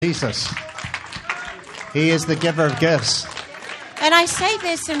Jesus. He is the giver of gifts. And I say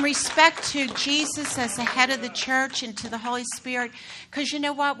this in respect to Jesus as the head of the church and to the Holy Spirit, because you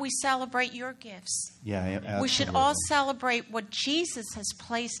know what? We celebrate your gifts. Yeah, absolutely. We should all celebrate what Jesus has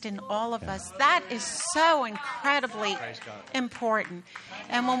placed in all of us. That is so incredibly important.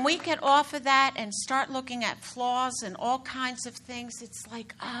 And when we get off of that and start looking at flaws and all kinds of things, it's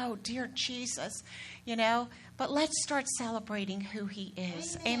like, oh, dear Jesus, you know. But let's start celebrating who he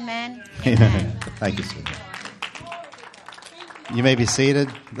is. Amen. Amen. Thank you, sweetie. You may be seated.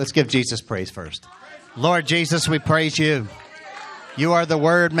 Let's give Jesus praise first. Lord Jesus, we praise you. You are the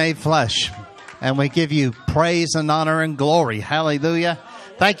Word made flesh. And we give you praise and honor and glory. Hallelujah.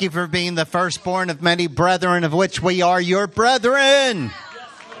 Thank you for being the firstborn of many brethren, of which we are your brethren.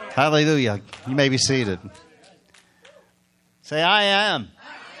 Hallelujah. You may be seated. Say, I am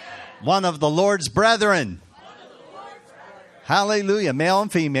one of the Lord's brethren. Hallelujah. Male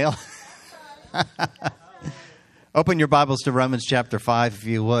and female. Open your Bibles to Romans chapter 5, if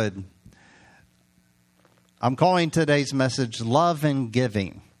you would. I'm calling today's message Love and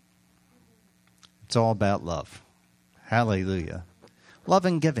Giving. It's all about love. Hallelujah. Love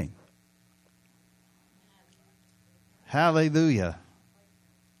and giving. Hallelujah.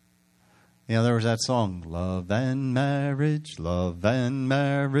 You know, there was that song, love and marriage,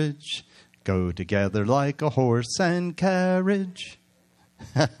 go together like a horse and carriage.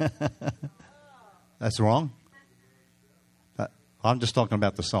 That's wrong? I'm just talking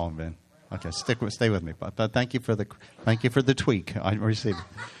about the song, man. Okay, stay with me. But thank you for the tweak. I received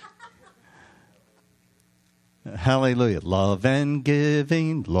it. Hallelujah. Love and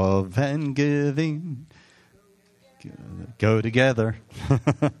giving. Go together.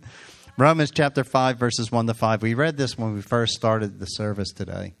 Romans chapter 5, verses 1 to 5. We read this when we first started the service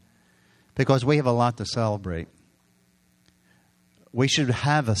today because we have a lot to celebrate. We should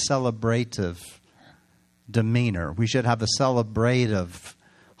have a celebrative demeanor. We should have a celebrative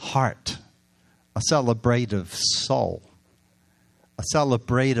heart, a celebrative soul, a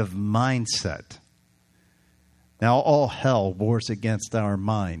celebrative mindset. Now, all hell wars against our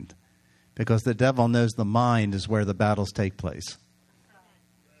mind because the devil knows the mind is where the battles take place.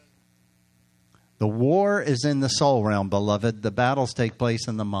 The war is in the soul realm, beloved. The battles take place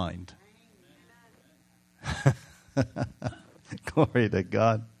in the mind. Glory to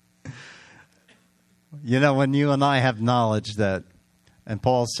God. You know, when you and I have knowledge that, and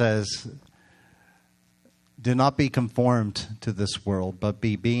Paul says, do not be conformed to this world, but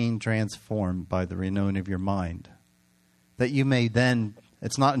be being transformed by the renewing of your mind. That you may then,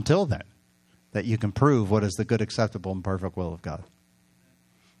 it's not until then, that you can prove what is the good, acceptable, and perfect will of God.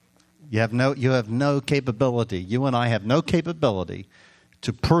 You have no capability. You and I have no capability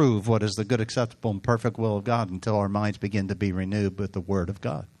to prove what is the good, acceptable, and perfect will of God until our minds begin to be renewed with the Word of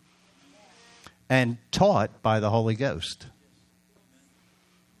God. And taught by the Holy Ghost.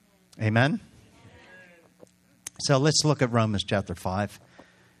 Amen? So let's look at Romans chapter 5.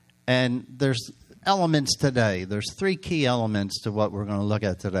 And there's elements today. There's 3 key elements to what we're going to look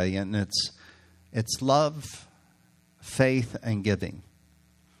at today. And it's love, faith, and giving.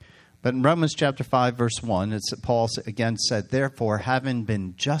 But in Romans chapter 5, verse 1, Paul again said, therefore, having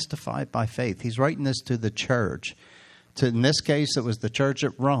been justified by faith. He's writing this to the church. In this case, it was the church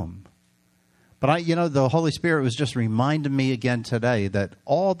at Rome. But the Holy Spirit was just reminding me again today that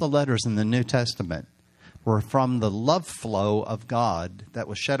all the letters in the New Testament were from the love flow of God that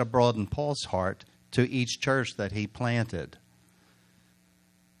was shed abroad in Paul's heart to each church that he planted.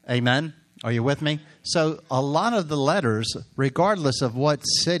 Amen? Are you with me? So a lot of the letters, regardless of what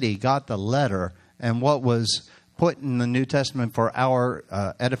city got the letter and what was put in the New Testament for our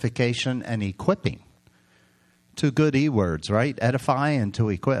edification and equipping, 2 good E words, right? Edify and to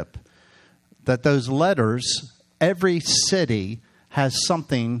equip. That those letters, every city has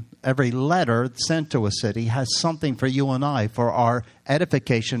something, every letter sent to a city has something for you and I for our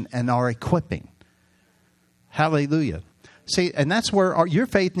edification and our equipping. Hallelujah. See, and that's where your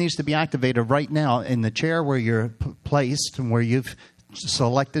faith needs to be activated right now in the chair where you're placed and where you've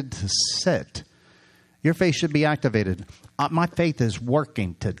selected to sit. Your faith should be activated. My faith is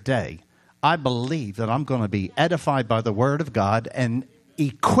working today. I believe that I'm going to be edified by the Word of God and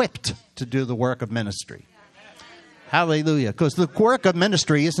equipped to do the work of ministry. Hallelujah. Because the work of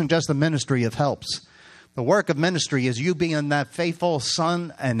ministry isn't just the ministry of helps. The work of ministry is you being that faithful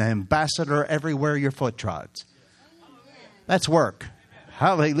son and ambassador everywhere your foot trods. That's work.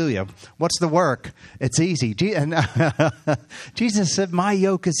 Hallelujah. What's the work? It's easy. Jesus said, my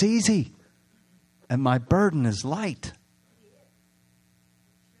yoke is easy and my burden is light.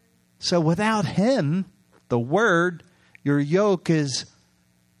 So without him, the Word, your yoke is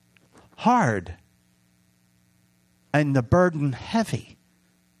hard and the burden heavy.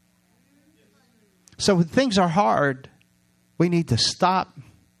 So when things are hard, we need to stop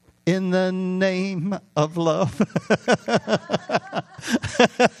in the name of love.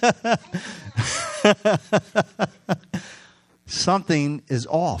 Something is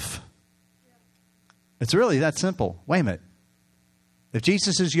off. It's really that simple. Wait a minute. If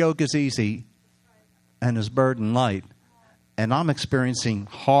Jesus' yoke is easy and his burden light, and I'm experiencing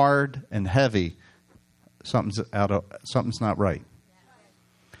hard and heavy, something's not right.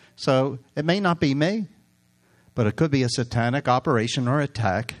 So it may not be me, but it could be a satanic operation or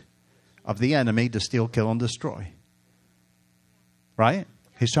attack of the enemy to steal, kill, and destroy. Right?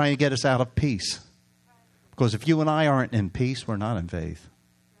 He's trying to get us out of peace. Because if you and I aren't in peace, we're not in faith.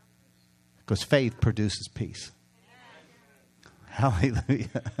 Because faith produces peace.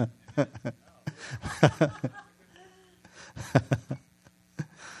 Hallelujah.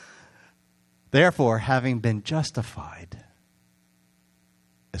 Therefore, having been justified,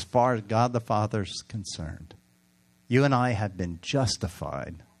 as far as God the Father is concerned, you and I have been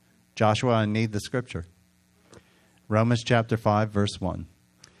justified. Joshua, I need the scripture. Romans chapter 5, verse 1.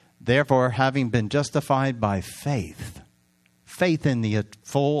 Therefore, having been justified by faith, faith in the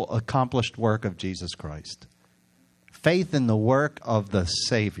full accomplished work of Jesus Christ, faith in the work of the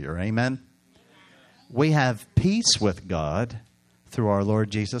Savior, amen? We have peace with God through our Lord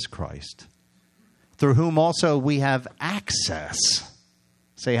Jesus Christ, through whom also we have access.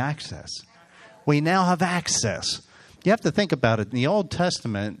 Say access. We now have access. You have to think about it. In the Old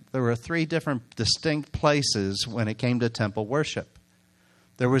Testament, there were 3 different distinct places when it came to temple worship.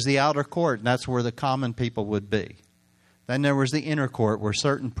 There was the outer court, and that's where the common people would be. Then there was the inner court, where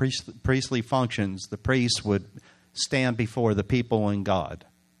certain priestly functions, the priests would stand before the people and God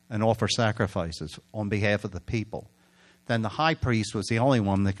and offer sacrifices on behalf of the people. Then the high priest was the only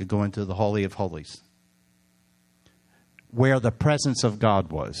one that could go into the Holy of Holies, where the presence of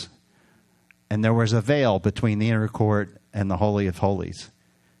God was. And there was a veil between the inner court and the Holy of Holies.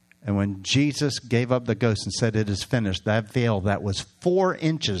 And when Jesus gave up the ghost and said, "It is finished," that veil that was 4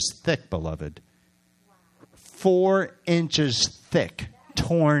 inches thick, beloved, 4 inches thick,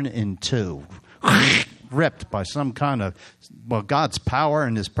 torn in two, ripped by some kind of, well, God's power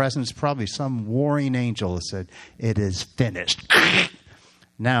and his presence, probably some warring angel that said, "It is finished."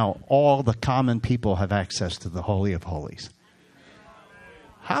 Now, all the common people have access to the Holy of Holies.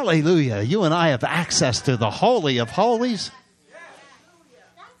 Hallelujah. You and I have access to the Holy of Holies.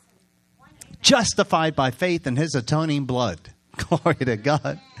 Justified by faith in his atoning blood. Glory to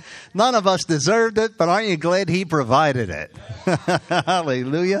God. None of us deserved it, but aren't you glad he provided it?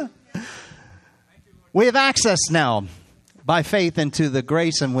 Hallelujah. We have access now by faith into the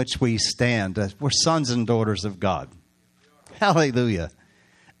grace in which we stand. We're sons and daughters of God. Hallelujah.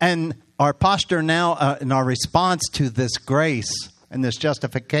 And our posture now and our response to this grace and this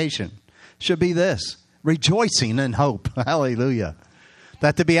justification should be this: rejoicing in hope. Hallelujah.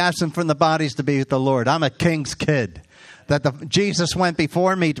 That to be absent from the body is to be with the Lord. I'm a king's kid. That Jesus went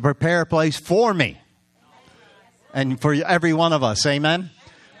before me to prepare a place for me. And for every one of us. Amen.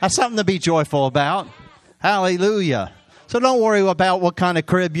 That's something to be joyful about. Hallelujah. So don't worry about what kind of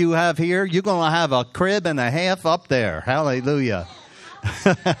crib you have here. You're going to have a crib and a half up there. Hallelujah.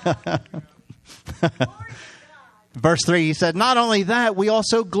 Verse 3, he said, not only that, we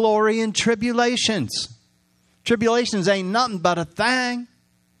also glory in tribulations. Tribulations ain't nothing but a thing.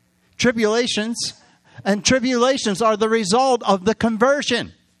 Tribulations are the result of the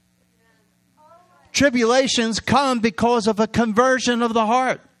conversion. Tribulations come because of a conversion of the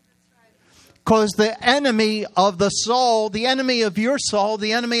heart. Because the enemy of the soul, the enemy of your soul,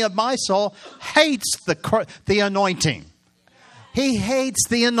 the enemy of my soul, hates the anointing. He hates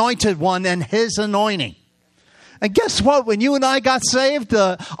the anointed one and his anointing. And guess what? When you and I got saved,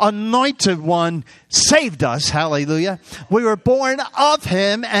 the anointed one saved us. Hallelujah. We were born of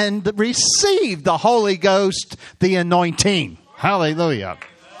him and received the Holy Ghost, the anointing. Hallelujah.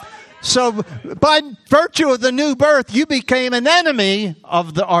 So by virtue of the new birth, you became an enemy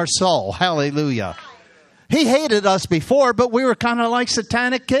of our soul. Hallelujah. He hated us before, but we were kind of like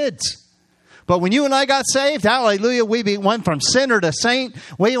satanic kids. But when you and I got saved, hallelujah, we went from sinner to saint.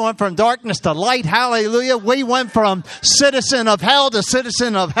 We went from darkness to light. Hallelujah. We went from citizen of hell to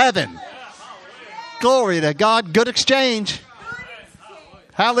citizen of heaven. Glory to God. Good exchange.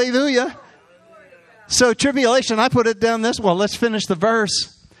 Hallelujah. So tribulation, I put it down this. Well, let's finish the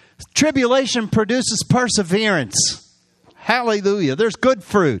verse. Tribulation produces perseverance. Hallelujah. There's good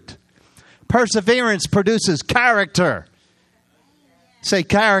fruit. Perseverance produces character. Say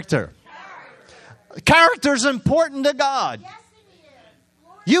character. Character is important to God.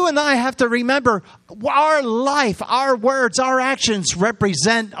 You and I have to remember our life, our words, our actions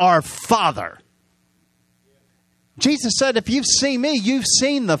represent our Father. Jesus said, if you've seen me, you've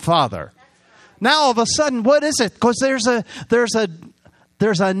seen the Father. Now, all of a sudden, what is it? Because there's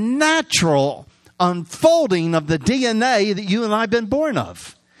a natural unfolding of the DNA that you and I have been born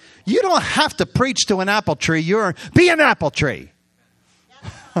of. You don't have to preach to an apple tree. Be an apple tree.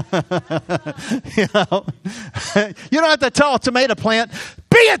 You know, you don't have to tell a tomato plant,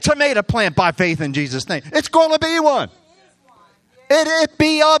 be a tomato plant by faith in Jesus' name. It's going to be one. It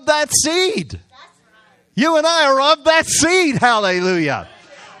be of that seed. You and I are of that seed. Hallelujah.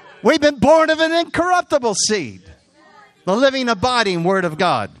 We've been born of an incorruptible seed. The living, abiding Word of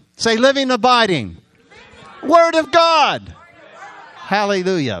God. Say, living, abiding Word of God.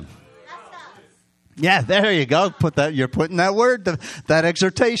 Hallelujah. Yeah, there you go. You're putting that word, that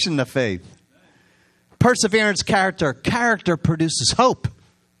exhortation to faith. Perseverance, character. Character produces hope.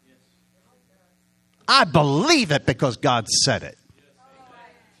 I believe it because God said it.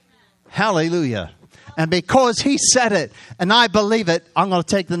 Hallelujah. And because He said it and I believe it, I'm going to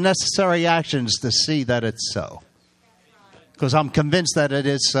take the necessary actions to see that it's so. Because I'm convinced that it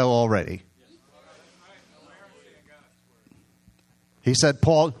is so already. He said,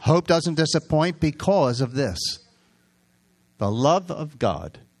 Paul, hope doesn't disappoint because of this. The love of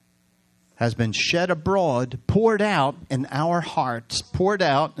God has been shed abroad, poured out in our hearts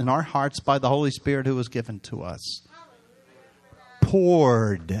by the Holy Spirit who was given to us.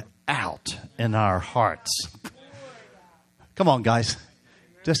 Poured out in our hearts. Come on, guys.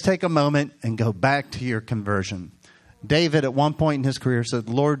 Just take a moment and go back to your conversion. David, at one point in his career, said,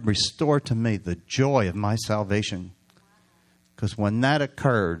 Lord, restore to me the joy of my salvation. Because when that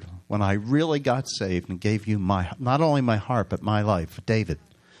occurred, when I really got saved and gave you not only my heart, but my life, David,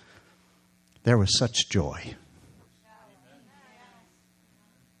 there was such joy.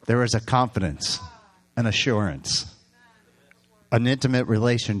 There was a confidence, an assurance, an intimate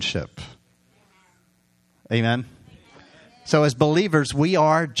relationship. Amen? So as believers, we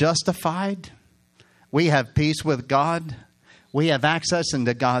are justified. We have peace with God. We have access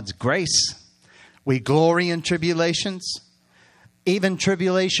into God's grace. We glory in tribulations. Even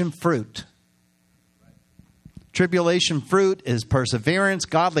tribulation fruit. Tribulation fruit is perseverance,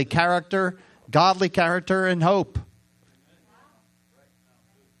 godly character and hope.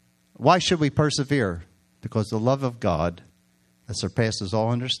 Why should we persevere? Because the love of God that surpasses all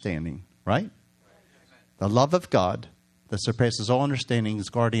understanding, right? The love of God that surpasses all understanding is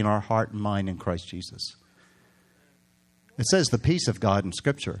guarding our heart and mind in Christ Jesus. It says the peace of God in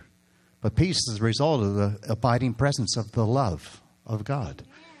Scripture. But peace is the result of the abiding presence of the love of God.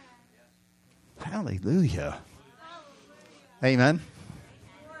 Hallelujah. Amen.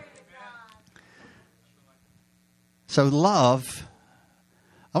 So love,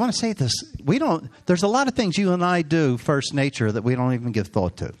 I want to say this. There's a lot of things you and I do, first nature, that we don't even give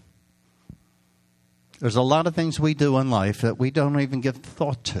thought to. There's a lot of things we do in life that we don't even give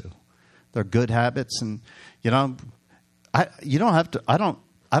thought to. They're good habits, and I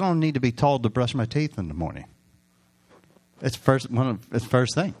don't need to be told to brush my teeth in the morning. It's first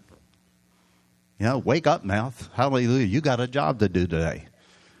thing. Wake up, mouth. Hallelujah. You got a job to do today.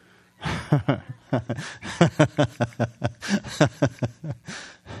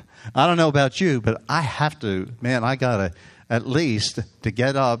 I don't know about you, but I have to, I got to, at least to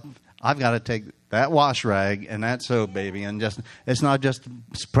get up, I've got to take that wash rag and that soap, baby, and it's not just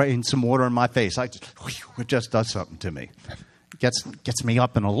spraying some water in my face. It just does something to me. Gets me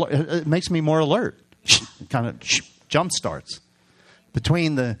up and alert. It makes me more alert. It kind of jump starts.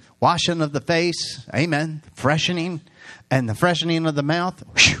 Between the washing of the face, amen, freshening, and the freshening of the mouth,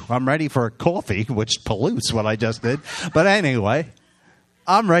 I'm ready for a coffee, which pollutes what I just did. But anyway,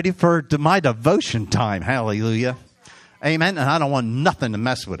 I'm ready for my devotion time. Hallelujah. Amen. And I don't want nothing to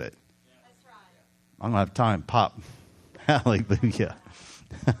mess with it. I'm going to have time pop. Hallelujah.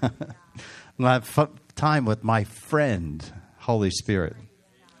 I'm going to have time with my friend, Holy Spirit,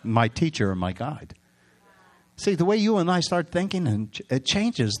 my teacher and my guide. See, the way you and I start thinking, and it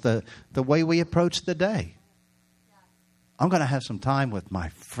changes the way we approach the day. I'm going to have some time with my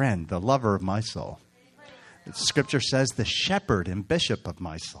friend, the lover of my soul. Scripture says the shepherd and bishop of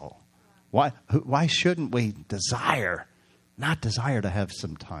my soul. Why shouldn't we not desire to have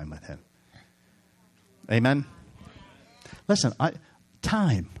some time with him? Amen? Listen,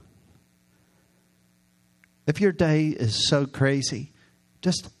 time. If your day is so crazy,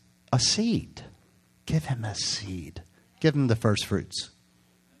 just a seed. Give him a seed. Give him the first fruits.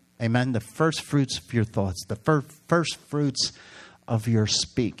 Amen? The first fruits of your thoughts. The first fruits of your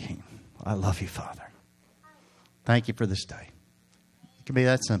speaking. I love you, Father. Thank you for this day. can be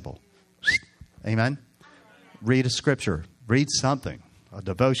that simple. Amen? Read a scripture. Read something. A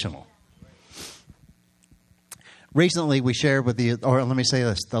devotional. Recently we shared with you, or let me say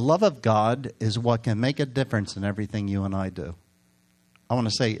this. The love of God is what can make a difference in everything you and I do. I want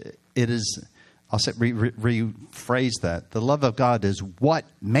to say it is, I'll say, rephrase that. The love of God is what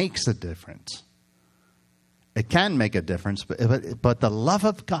makes a difference. It can make a difference, but the love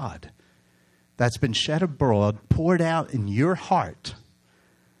of God that's been shed abroad, poured out in your heart,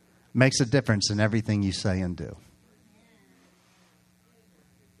 makes a difference in everything you say and do.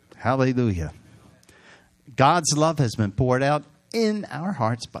 Hallelujah. God's love has been poured out in our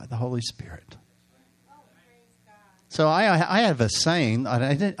hearts by the Holy Spirit. So I have a saying.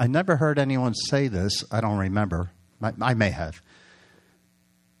 I never heard anyone say this. I don't remember. I may have.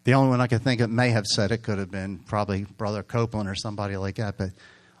 The only one I could think of may have said it could have been probably Brother Copeland or somebody like that. But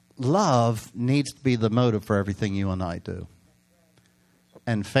love needs to be the motive for everything you and I do.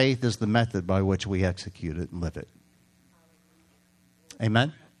 And faith is the method by which we execute it and live it.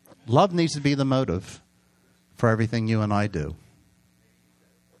 Amen? Love needs to be the motive for everything you and I do.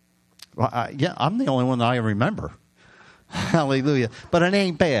 Well, I'm the only one that I remember. Hallelujah. But it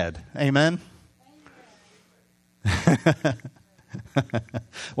ain't bad. Amen?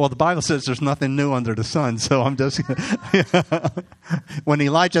 Well, the Bible says there's nothing new under the sun, so I'm just... When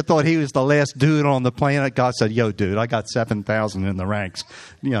Elijah thought he was the last dude on the planet, God said, yo, dude, I got 7,000 in the ranks.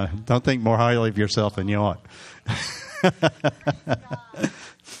 Don't think more highly of yourself than you ought.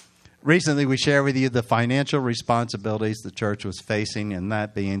 Recently, we shared with you the financial responsibilities the church was facing, and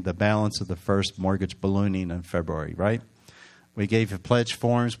that being the balance of the first mortgage ballooning in February, right? We gave you pledge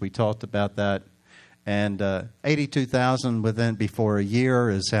forms. We talked about that. And $82,000 before a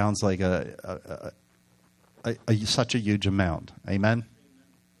year sounds like such a huge amount. Amen?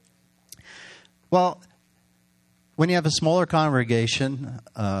 Well, when you have a smaller congregation,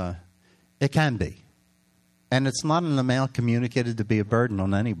 it can be. And it's not an amount communicated to be a burden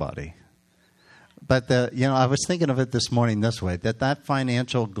on anybody. But, I was thinking of it this morning this way, that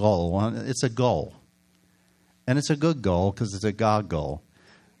financial goal, it's a goal. And it's a good goal because it's a God goal.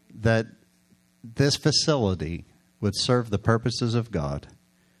 That this facility would serve the purposes of God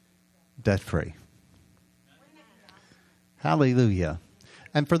debt-free. Hallelujah.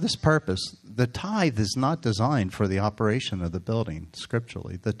 And for this purpose, the tithe is not designed for the operation of the building,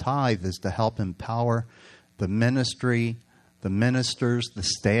 scripturally. The tithe is to help empower the ministry, the ministers, the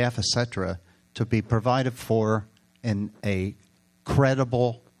staff, etc., to be provided for in a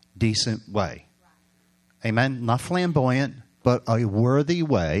credible, decent way. Amen? Not flamboyant, but a worthy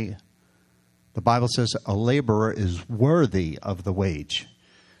way. The Bible says a laborer is worthy of the wage.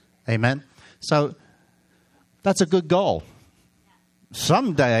 Amen? So that's a good goal.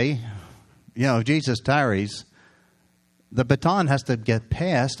 Someday, if Jesus tarries, the baton has to get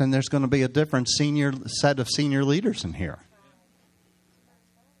passed, and there's going to be a different set of senior leaders in here.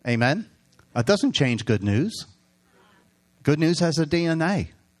 Amen? That doesn't change good news. Good news has a DNA.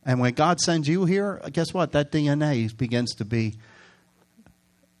 And when God sends you here, guess what? That DNA begins to be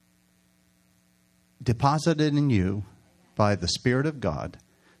deposited in you by the Spirit of God.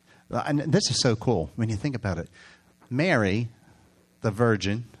 And this is so cool when you think about it. Mary, the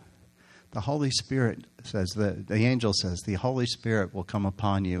virgin, the Holy Spirit says, the angel says, the Holy Spirit will come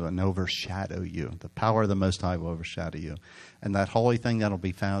upon you and overshadow you. The power of the Most High will overshadow you. And that holy thing that will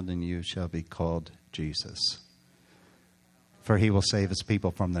be found in you shall be called Jesus. For he will save his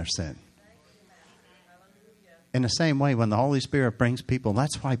people from their sin. In the same way, when the Holy Spirit brings people,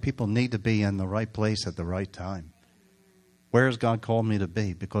 that's why people need to be in the right place at the right time. Where has God called me to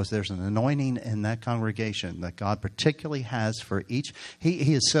be? Because there's an anointing in that congregation that God particularly has for each.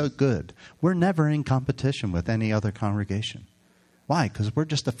 He is so good. We're never in competition with any other congregation. Why? Because we're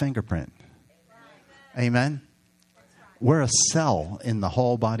just a fingerprint. Amen? We're a cell in the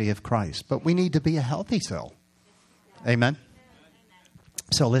whole body of Christ. But we need to be a healthy cell. Amen?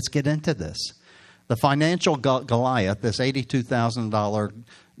 So let's get into this. The financial Goliath, this $82,000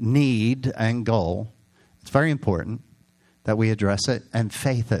 need and goal, it's very important that we address it and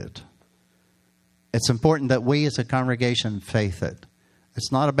faith it. It's important that we as a congregation faith it.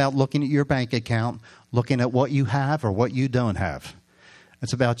 It's not about looking at your bank account, looking at what you have or what you don't have.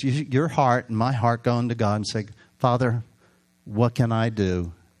 It's about your heart and my heart going to God and saying, Father, what can I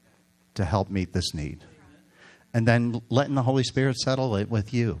do to help meet this need? And then letting the Holy Spirit settle it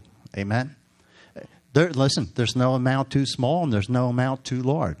with you. Amen? Listen, there's no amount too small and there's no amount too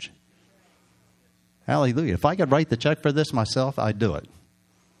large. Hallelujah. If I could write the check for this myself, I'd do it.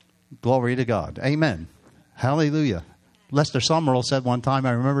 Glory to God. Amen. Hallelujah. Lester Summerall said one time,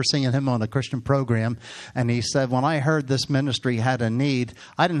 I remember seeing him on a Christian program, and he said, when I heard this ministry had a need,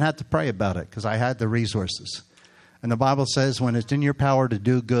 I didn't have to pray about it because I had the resources. And the Bible says when it's in your power to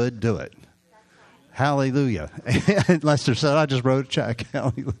do good, do it. Hallelujah. Lester said, I just wrote a check.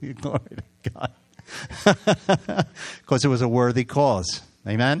 Hallelujah. Glory to God. Because it was a worthy cause.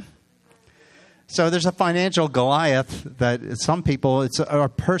 Amen? So there's a financial Goliath that some people, it's our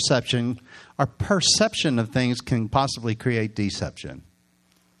perception of things can possibly create deception.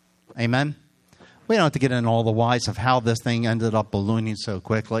 Amen? We don't have to get into all the whys of how this thing ended up ballooning so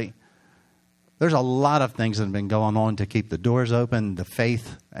quickly. There's a lot of things that have been going on to keep the doors open, the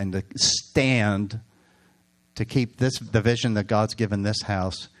faith, and the stand to keep the vision that God's given this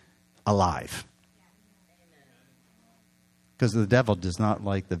house alive. Because the devil does not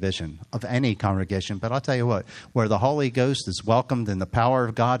like the vision of any congregation. But I'll tell you what, where the Holy Ghost is welcomed and the power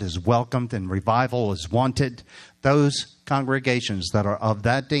of God is welcomed and revival is wanted, those congregations that are of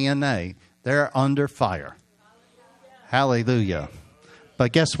that DNA, they're under fire. Hallelujah.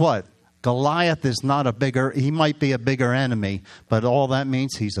 But guess what? Goliath is not he might be a bigger enemy, but all that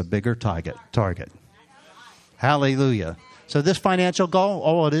means he's a bigger target. Hallelujah. So this financial goal,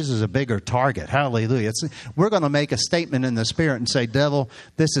 all it is a bigger target. Hallelujah. We're going to make a statement in the Spirit and say, devil,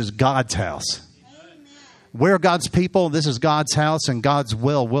 this is God's house. Amen. We're God's people. This is God's house, and God's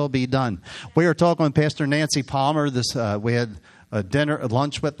will be done. We were talking with Pastor Nancy Palmer. We had a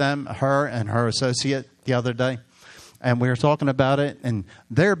lunch with them, her and her associate the other day. And we were talking about it, and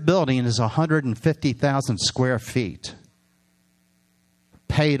their building is 150,000 square feet.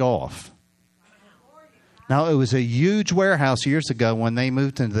 Paid off. Now, it was a huge warehouse years ago when they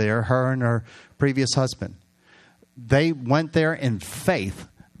moved into there, her and her previous husband. They went there in faith.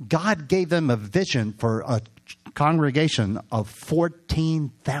 God gave them a vision for a congregation of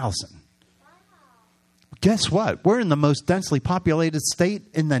 14,000. Guess what? We're in the most densely populated state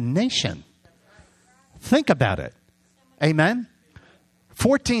in the nation. Think about it. Amen?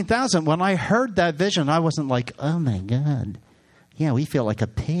 14,000. When I heard that vision, I wasn't like, oh my God. Yeah, we feel like a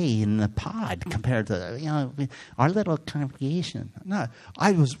pea in the pod compared to our little congregation. No,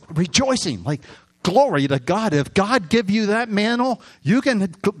 I was rejoicing, like, glory to God. If God give you that mantle, you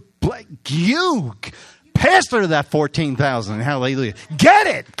pastor that 14,000. Hallelujah. Get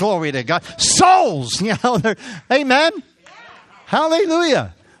it. Glory to God. Souls. Amen.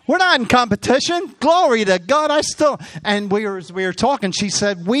 Hallelujah. We're not in competition. Glory to God. And we were talking. She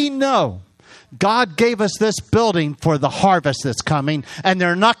said, we know God gave us this building for the harvest that's coming, and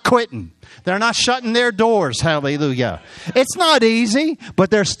they're not quitting. They're not shutting their doors. Hallelujah. It's not easy, but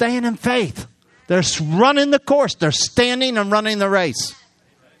they're staying in faith. They're running the course. They're standing and running the race.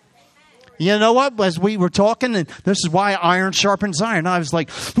 You know what? As we were talking, and this is why iron sharpens iron, I was like,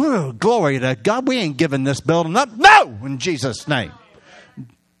 glory to God. We ain't giving this building up. No! In Jesus' name.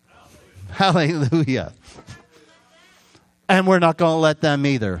 Hallelujah. And we're not going to let them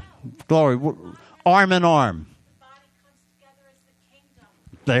either. Glory. Arm in arm.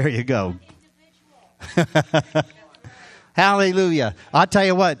 There you go. Hallelujah. I'll tell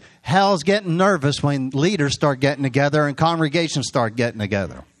you what, hell's getting nervous when leaders start getting together and congregations start getting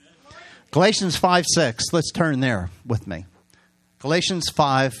together. Galatians 5:6. Let's turn there with me. Galatians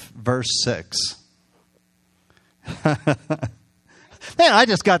 5, verse 6. Man, I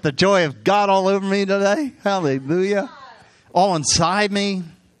just got the joy of God all over me today. Hallelujah. All inside me.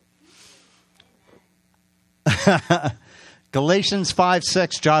 Galatians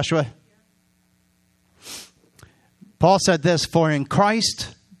 5:6, Joshua. Paul said this, for in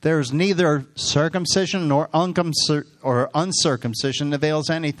Christ there is neither circumcision nor uncircumcision avails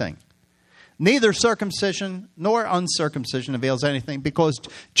anything. Neither circumcision nor uncircumcision avails anything, because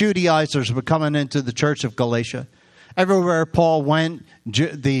Judaizers were coming into the church of Galatia. Everywhere Paul went,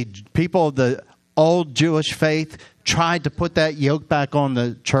 the people of the old Jewish faith tried to put that yoke back on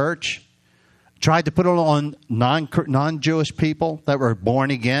the church, tried to put it on non-Jewish people that were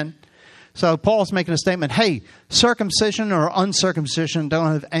born again. So Paul's making a statement, hey, circumcision or uncircumcision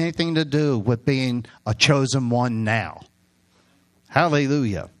don't have anything to do with being a chosen one now.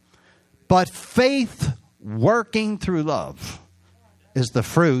 Hallelujah. But faith working through love is the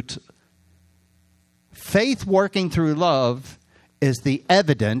fruit. Faith working through love is the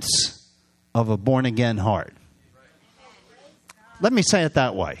evidence of a born-again heart. Let me say it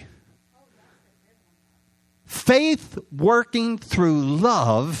that way. Faith working through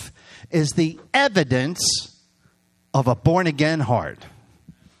love is the evidence of a born-again heart.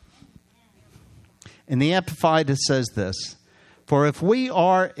 In the Amplified, it says this, for if we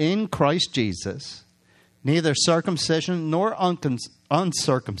are in Christ Jesus, neither circumcision nor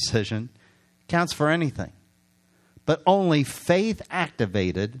uncircumcision counts for anything, but only faith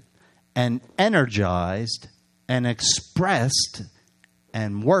activated and energized and expressed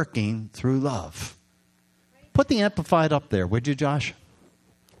and working through love. Put the Amplified up there, would you, Josh,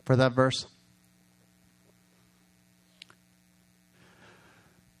 for that verse?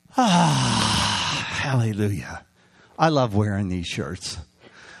 Hallelujah. I love wearing these shirts.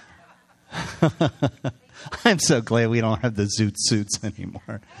 I'm so glad we don't have the zoot suits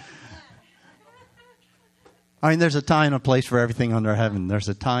anymore. I mean, there's a time and a place for everything under heaven. There's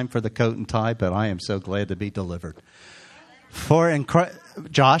a time for the coat and tie, but I am so glad to be delivered. For in Christ,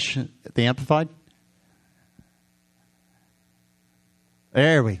 Josh, the Amplified.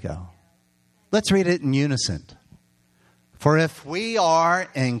 There we go. Let's read it in unison. For if we are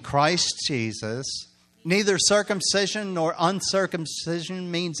in Christ Jesus, neither circumcision nor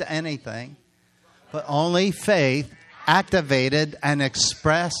uncircumcision means anything, but only faith activated and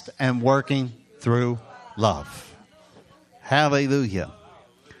expressed and working through love. Hallelujah.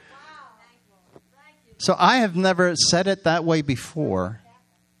 So I have never said it that way before,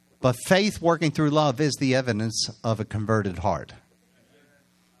 but faith working through love is the evidence of a converted heart.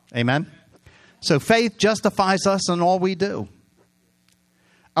 Amen? So faith justifies us in all we do.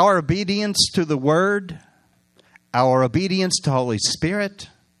 Our obedience to the Word, our obedience to Holy Spirit,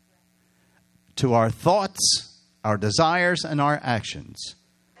 to our thoughts, our desires, and our actions.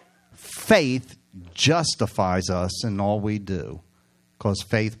 Faith justifies us in all we do, because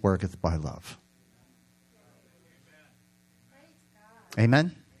faith worketh by love.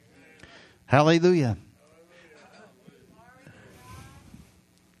 Amen? Hallelujah.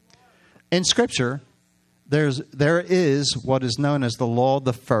 In Scripture, there is what is known as the law of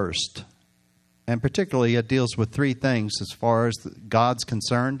the first. And particularly it deals with three things as far as God's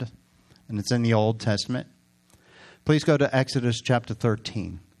concerned. And it's in the Old Testament. Please go to Exodus chapter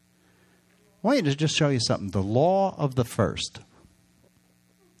 13. I want you to just show you something. The law of the first.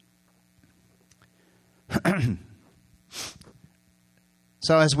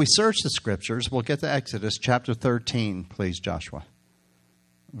 So as we search the Scriptures, we'll get to Exodus chapter 13, please, Joshua.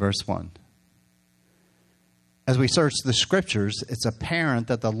 Verse 1. As we search the Scriptures, it's apparent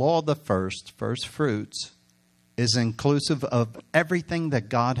that the law of the first fruits, is inclusive of everything that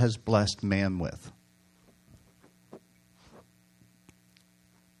God has blessed man with.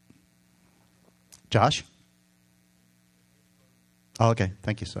 Josh? Oh, okay.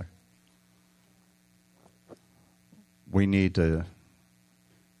 Thank you, sir. We need to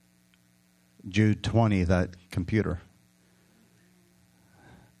Jude 20, that computer.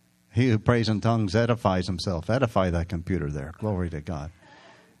 He who prays in tongues edifies himself. Edify that computer there. Glory to God.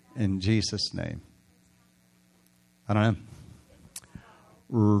 In Jesus' name. I don't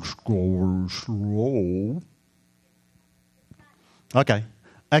know. It's going slow. Okay.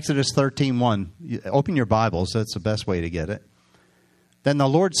 Exodus 13:1. Open your Bibles. That's the best way to get it. Then the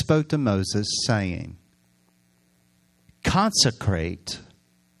Lord spoke to Moses, saying, consecrate,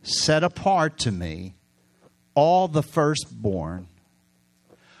 set apart to me all the firstborn,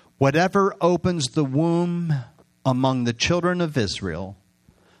 whatever opens the womb among the children of Israel,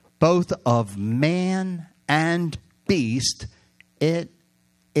 both of man and beast, it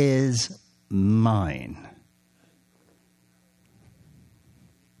is mine.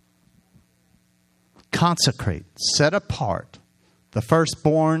 Consecrate, set apart the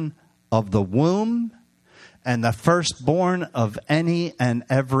firstborn of the womb and the firstborn of any and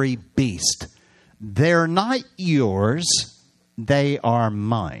every beast. They're not yours, they are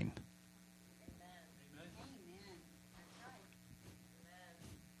mine.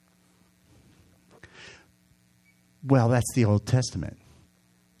 Well, that's the Old Testament.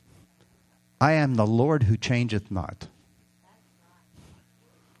 I am the Lord who changeth not.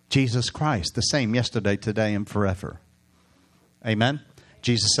 Jesus Christ, the same yesterday, today, and forever. Amen?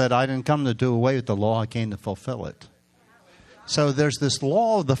 Jesus said, I didn't come to do away with the law, I came to fulfill it. So there's this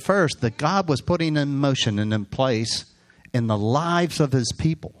law of the first that God was putting in motion and in place in the lives of his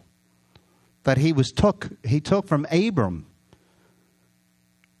people. That he took from Abram,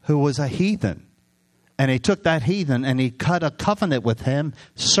 who was a heathen. And he took that heathen and he cut a covenant with him,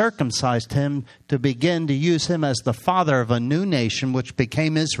 circumcised him to begin to use him as the father of a new nation, which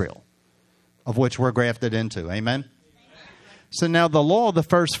became Israel, of which we're grafted into. Amen? So now the law of the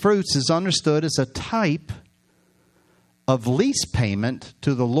first fruits is understood as a type of lease payment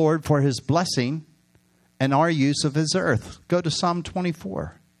to the Lord for his blessing and our use of his earth. Go to Psalm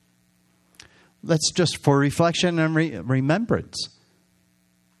 24. Let's just for reflection and remembrance.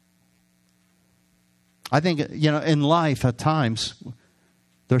 I think, in life at times,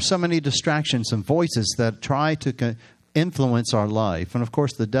 there's so many distractions and voices that try to influence our life. And of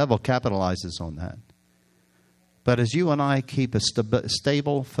course, the devil capitalizes on that. But as you and I keep a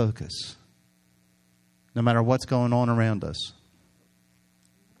stable focus, no matter what's going on around us.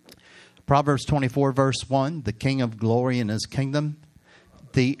 Proverbs 24, verse 1, the King of glory in his kingdom.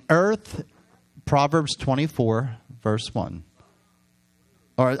 The earth, Proverbs 24, verse 1.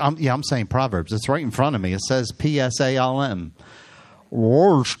 I'm saying Proverbs. It's right in front of me. It says Psalm.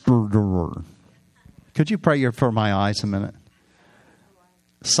 Could you pray for my eyes a minute?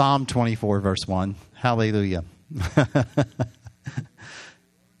 Psalm 24, verse 1. Hallelujah.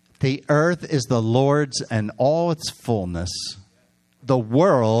 The earth is the Lord's and all its fullness, the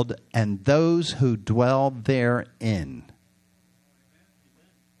world and those who dwell therein.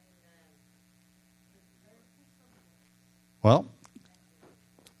 Well,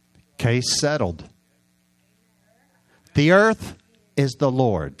 case settled. The earth is the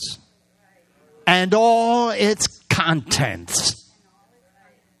Lord's and all its contents.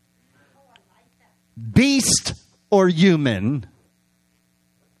 Beast or human,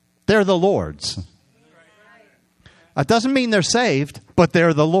 they're the Lord's. That doesn't mean they're saved, but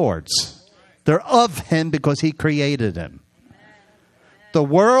they're the Lord's. They're of Him because He created them. The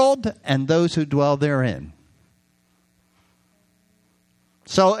world and those who dwell therein.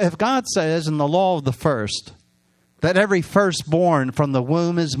 So if God says in the law of the first that every firstborn from the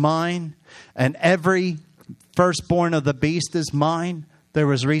womb is mine and every firstborn of the beast is mine, there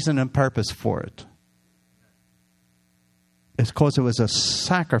was reason and purpose for it. It's because it was a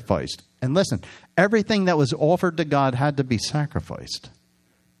sacrifice. And listen, everything that was offered to God had to be sacrificed.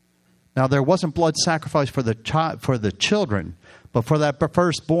 Now, there wasn't blood sacrifice for the children, but for that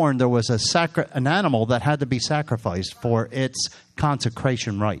firstborn, there was an animal that had to be sacrificed for its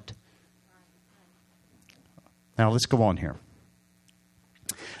consecration rite. Now, let's go on here.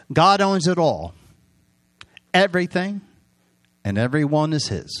 God owns it all. Everything and everyone is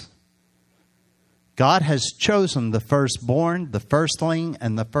His. God has chosen the firstborn, the firstling,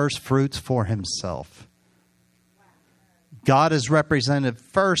 and the first fruits for Himself. God is represented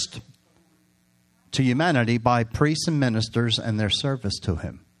first to humanity by priests and ministers and their service to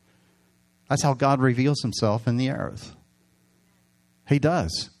Him. That's how God reveals Himself in the earth. He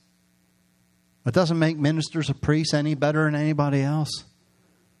does. It doesn't make ministers or priests any better than anybody else.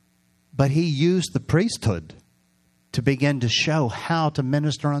 But He used the priesthood to begin to show how to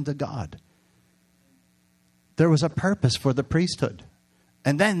minister unto God. There was a purpose for the priesthood.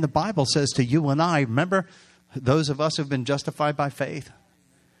 And then the Bible says to you and I, remember those of us who've been justified by faith,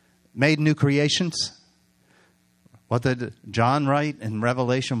 made new creations. What did John write in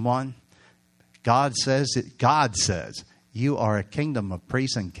Revelation 1? God says, you are a kingdom of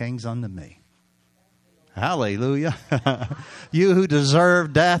priests and kings unto me. Hallelujah. You who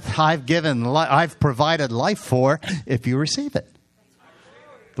deserve death, I've provided life for if you receive it.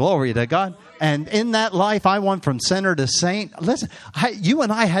 Glory to God. And in that life, I went from sinner to saint. Listen, you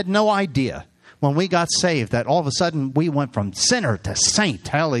and I had no idea when we got saved that all of a sudden we went from sinner to saint.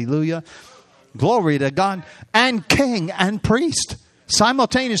 Hallelujah. Glory to God. And king and priest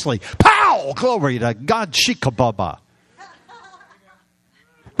simultaneously. Pow! Glory to God. Shikababa.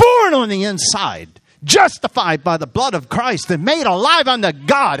 Born on the inside. Justified by the blood of Christ and made alive unto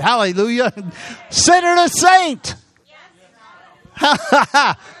God. Hallelujah. Sinner to saint. Ha ha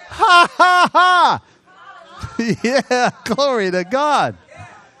ha. Ha ha ha. Yeah, glory to God.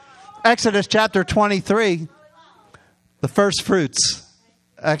 Exodus chapter 23, the first fruits.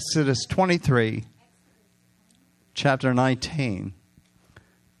 Exodus 23, chapter 19.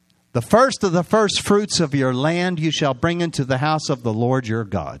 The first of the first fruits of your land you shall bring into the house of the Lord your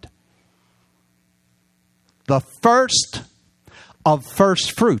God. The first of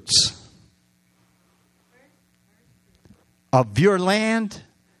first fruits of your land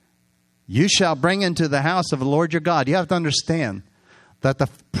you shall bring into the house of the Lord your God. You have to understand that the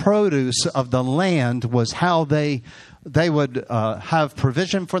produce of the land was how they would have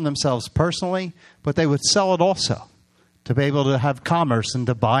provision for themselves personally, but they would sell it also to be able to have commerce and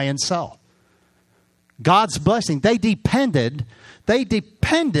to buy and sell. God's blessing. They depended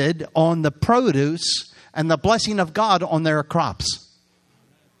on the produce and the blessing of God on their crops.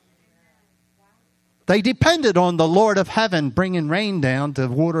 They depended on the Lord of heaven bringing rain down to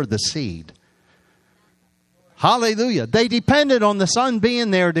water the seed. Hallelujah. They depended on the sun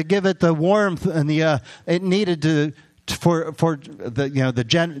being there to give it the warmth and the it needed for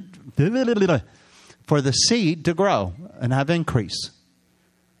the seed to grow and have increase.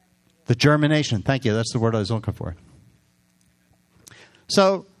 The germination. Thank you. That's the word I was looking for.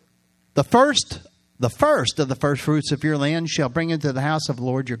 So the first of the first fruits of your land shall bring into the house of the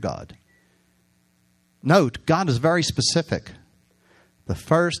Lord your God. Note, God is very specific. The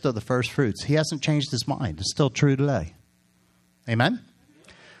first of the first fruits. He hasn't changed his mind. It's still true today. Amen?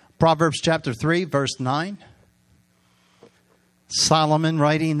 Proverbs chapter 3, verse 9. Solomon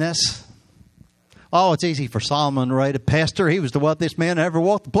writing this. Oh, it's easy for Solomon to write. A pastor, he was the wealthiest man that ever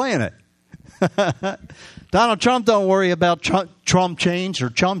walked the planet. Donald Trump don't worry about Trump change or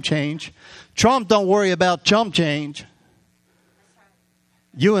chump change. Trump don't worry about chump change.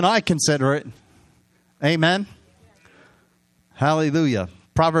 You and I consider it. Amen? Hallelujah.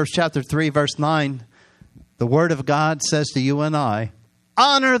 Proverbs chapter 3, verse 9. The word of God says to you and I,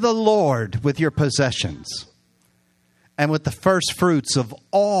 honor the Lord with your possessions and with the first fruits of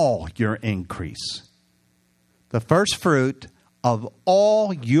all your increase. The first fruit of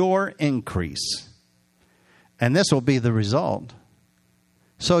all your increase. And this will be the result.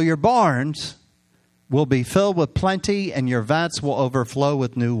 So your barns will be filled with plenty and your vats will overflow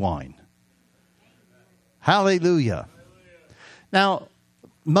with new wine. Hallelujah. Now,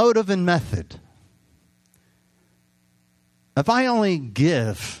 motive and method. If I only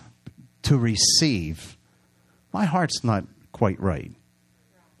give to receive, my heart's not quite right.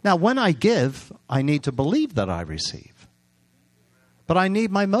 Now, when I give, I need to believe that I receive. But I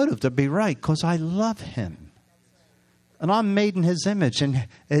need my motive to be right because I love him. And I'm made in his image. And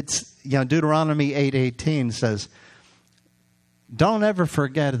it's, Deuteronomy 8:18 says, don't ever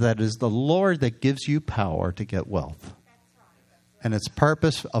forget that it is the Lord that gives you power to get wealth. And its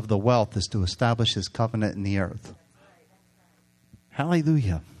purpose of the wealth is to establish his covenant in the earth.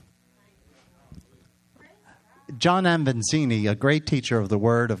 Hallelujah. John Avanzini, a great teacher of the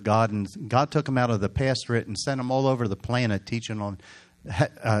Word of God, and God took him out of the pastorate and sent him all over the planet teaching on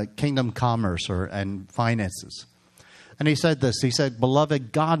kingdom commerce and finances. And he said this, he said,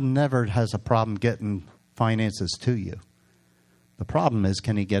 beloved, God never has a problem getting finances to you. The problem is,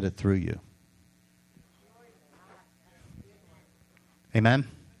 can he get it through you? Amen?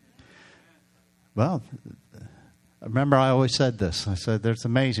 Well, remember I always said this. I said, it's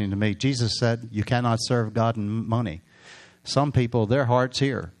amazing to me. Jesus said, you cannot serve God and money. Some people, their heart's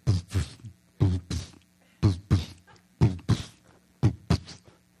here.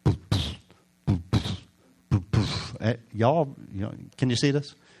 Y'all, can you see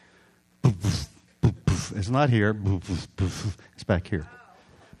this? It's not here. It's back here.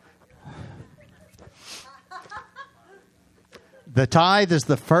 The tithe is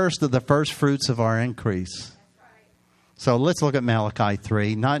the first of the first fruits of our increase. So let's look at Malachi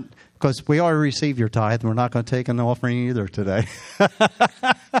 3. Not because we already received your tithe, and we're not going to take an offering either today.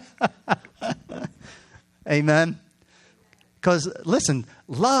 Amen. Because listen,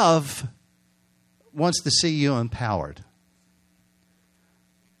 love wants to see you empowered.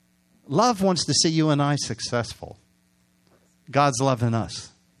 Love wants to see you and I successful. God's loving us.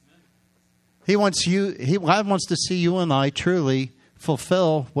 God wants to see you and I truly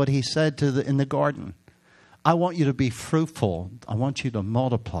fulfill what he said in the garden. I want you to be fruitful. I want you to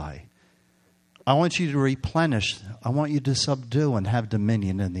multiply. I want you to replenish. I want you to subdue and have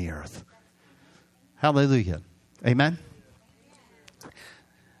dominion in the earth. Hallelujah. Amen?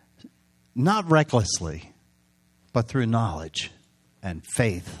 Not recklessly, but through knowledge and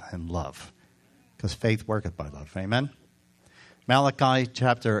faith and love. Because faith worketh by love. Amen? Malachi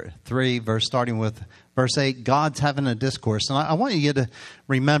chapter 3, starting with verse 8, God's having a discourse. And I want you to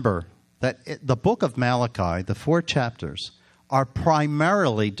remember that the book of Malachi, the 4 chapters, are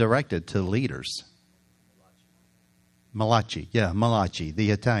primarily directed to leaders. Malachi,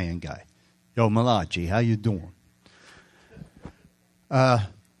 the Italian guy. Yo, Malachi, how you doing?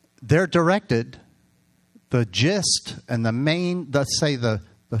 They're directed, the gist and the main, let's say the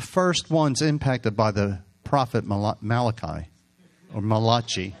first ones impacted by the prophet Malachi, or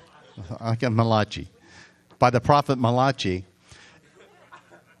Malachi. I get Malachi. By the prophet Malachi,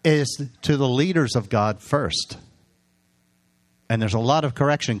 is to the leaders of God first. And there's a lot of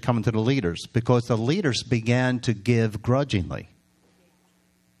correction coming to the leaders because the leaders began to give grudgingly.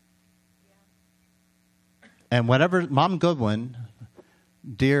 And whatever, Mom Goodwin,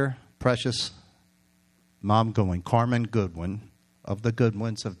 dear, precious Mom Goodwin, Carmen Goodwin, of the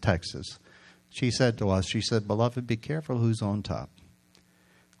Goodwins of Texas, she said to us, she said, beloved, be careful who's on top.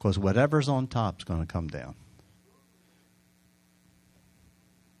 Because whatever's on top is going to come down.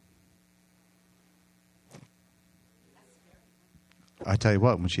 I tell you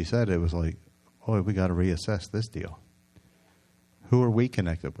what, when she said it, it was like, oh, we got to reassess this deal. Who are we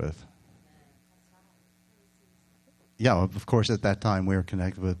connected with? Yeah, of course, at that time, we were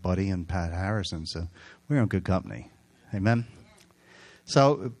connected with Buddy and Pat Harrison, so we were in good company. Amen?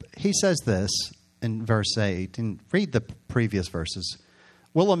 So he says this in verse 8, and read the previous verses.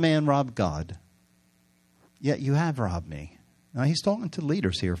 Will a man rob God? Yet you have robbed me. Now, he's talking to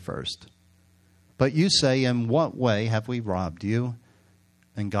leaders here first. But you say, in what way have we robbed you?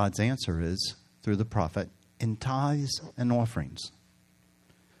 And God's answer is, through the prophet, in tithes and offerings.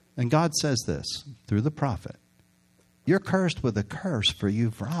 And God says this, through the prophet, you're cursed with a curse, for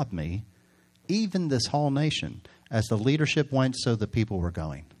you've robbed me, even this whole nation. As the leadership went, so the people were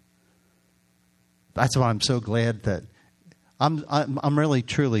going. That's why I'm so glad that I'm really,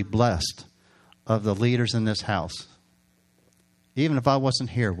 truly blessed of the leaders in this house. Even if I wasn't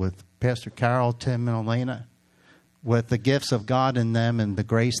here with Pastor Carol, Tim, and Elena, with the gifts of God in them and the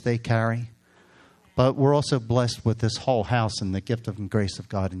grace they carry. But we're also blessed with this whole house and the gift of grace of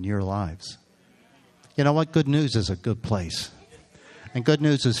God in your lives. You know what? Good news is a good place. And good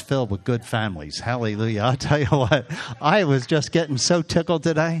news is filled with good families. Hallelujah. I'll tell you what, I was just getting so tickled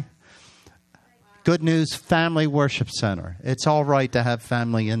today. Good News Family Worship Center. It's all right to have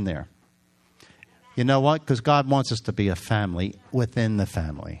family in there. You know what? Because God wants us to be a family within the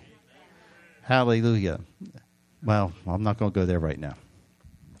family. Hallelujah. Well, I'm not going to go there right now.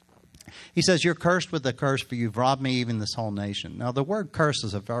 He says, you're cursed with a curse, for you've robbed me, even this whole nation. Now, the word curse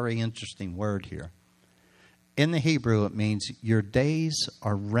is a very interesting word here. In the Hebrew, it means your days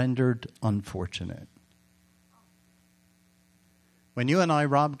are rendered unfortunate. When you and I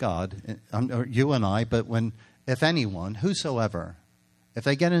rob God, or you and I, but when, if anyone, whosoever, if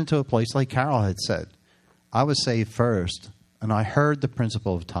they get into a place like Carol had said, I was saved first, and I heard the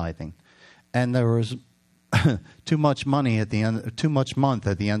principle of tithing, and there was too much money at the end, too much month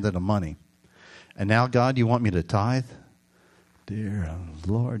at the end of the money. And now, God, you want me to tithe? Dear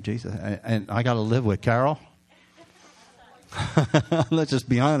Lord Jesus. And I got to live with Carol? Let's just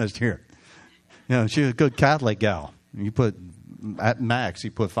be honest here. You know, she's a good Catholic gal. You put, at max,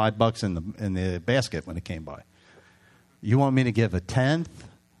 you put $5 in the basket when it came by. You want me to give a 10th?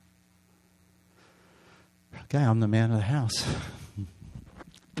 Okay, I'm the man of the house.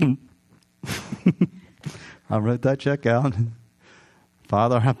 I wrote that check out.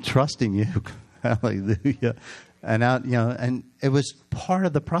 Father, I'm trusting you. Hallelujah. And and it was part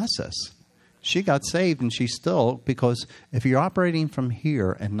of the process. She got saved, and she still, because if you're operating from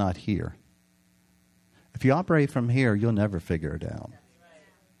here and not here, if you operate from here, you'll never figure it out.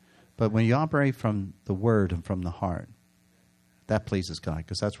 But when you operate from the Word and from the heart, that pleases God,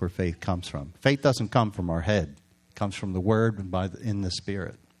 because that's where faith comes from. Faith doesn't come from our head. It comes from the Word and in the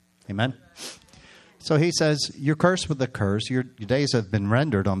Spirit. Amen? So he says, you're cursed with a curse. Your days have been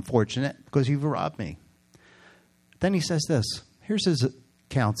rendered unfortunate because you've robbed me. Then he says this. Here's his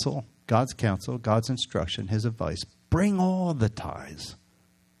counsel, God's instruction, his advice. Bring all the tithes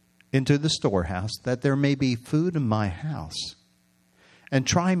into the storehouse, that there may be food in my house. And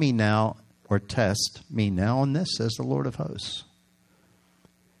try me now, or test me now on this, says the Lord of hosts.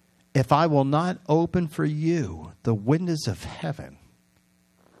 If I will not open for you the windows of heaven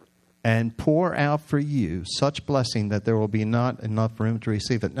and pour out for you such blessing that there will be not enough room to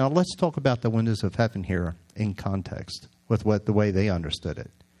receive it. Now, let's talk about the windows of heaven here in context with the way they understood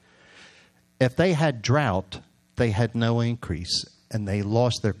it. If they had drought, they had no increase, and they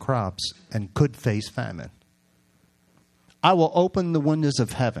lost their crops and could face famine. I will open the windows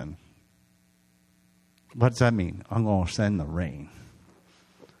of heaven. What does that mean? I'm going to send the rain.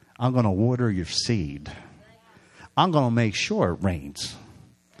 I'm going to water your seed. I'm going to make sure it rains.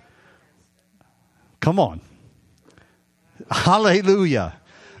 Come on. Hallelujah.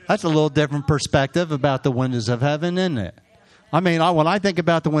 That's a little different perspective about the windows of heaven, isn't it? I mean, when I think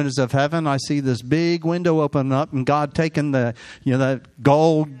about the windows of heaven, I see this big window open up and God taking the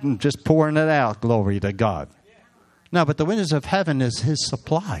gold and just pouring it out. Glory to God. No, but the windows of heaven is his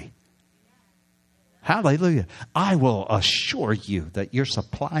supply. Hallelujah. I will assure you that your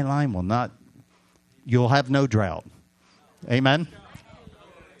supply line you'll have no drought. Amen.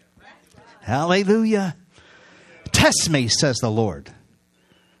 Hallelujah. Test me, says the Lord.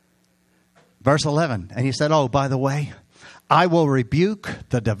 Verse 11. And he said, oh, by the way, I will rebuke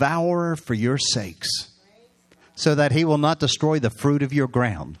the devourer for your sakes, so that he will not destroy the fruit of your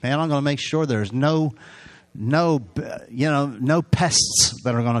ground. Man, I'm going to make sure there's no pests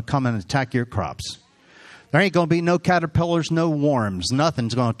that are going to come and attack your crops. There ain't going to be no caterpillars, no worms.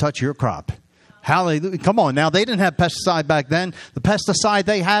 Nothing's going to touch your crop. Hallelujah. Come on. Now, they didn't have pesticide back then. The pesticide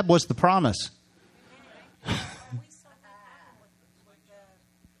they had was the promise.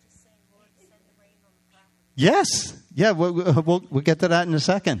 Yes. Yeah, we'll get to that in a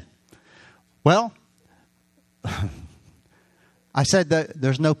second. Well, I said that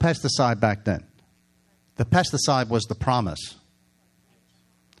there's no pesticide back then. The pesticide was the promise.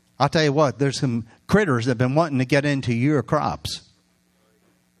 I'll tell you what, there's some critters that have been wanting to get into your crops.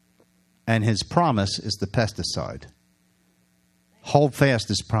 And his promise is the pesticide. hold fast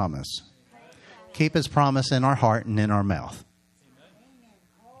his promise. Keep his promise in our heart and in our mouth.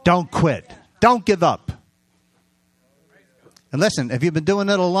 Don't quit. Don't give up. And listen, if you've been doing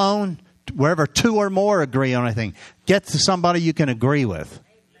it alone, wherever two or more agree on anything, get to somebody you can agree with.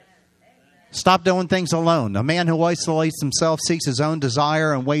 Stop doing things alone. A man who isolates himself seeks his own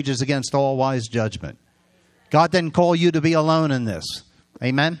desire and wages against all wise judgment. God didn't call you to be alone in this.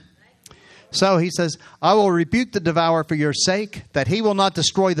 Amen? So he says, I will rebuke the devourer for your sake, that he will not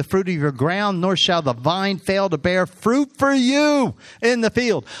destroy the fruit of your ground, nor shall the vine fail to bear fruit for you in the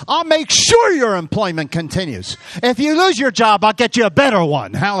field. I'll make sure your employment continues. If you lose your job, I'll get you a better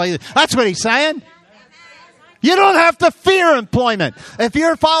one. Hallelujah. That's what he's saying. You don't have to fear employment. If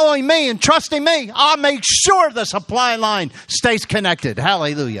you're following me and trusting me, I'll make sure the supply line stays connected.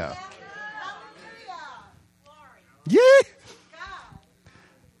 Hallelujah. Yeah.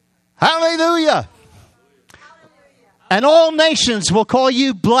 Hallelujah. And all nations will call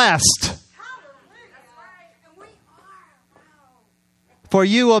you blessed. For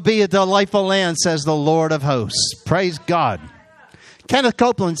you will be a delightful land, says the Lord of hosts. Praise God. Kenneth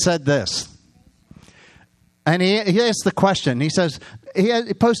Copeland said this. And he asked the question. He says,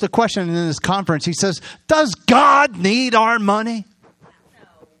 he posed a question in this conference. He says, does God need our money?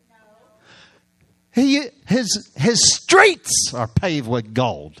 His streets are paved with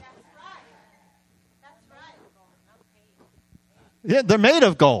gold. Yeah, they're made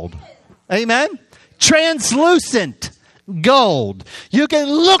of gold. Amen? Translucent gold. You can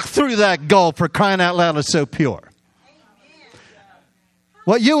look through that gold, for crying out loud, it's so pure.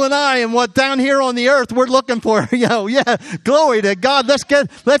 What you and I and what down here on the earth we're looking for, glory to God.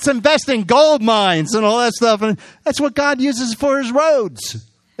 Let's invest in gold mines and all that stuff. And that's what God uses for his roads.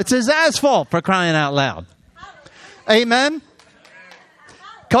 It's his asphalt, for crying out loud. Amen?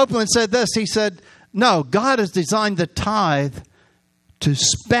 Copeland said this. He said, no, God has designed the tithe to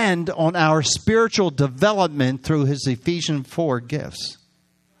spend on our spiritual development through his Ephesians 4 gifts.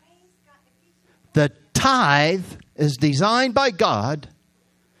 The tithe is designed by God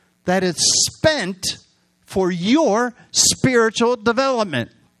that it's spent for your spiritual development.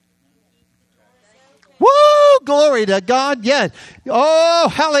 Woo! Glory to God. Yeah. Oh,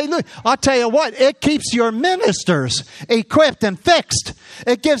 hallelujah. I'll tell you what, it keeps your ministers equipped and fixed.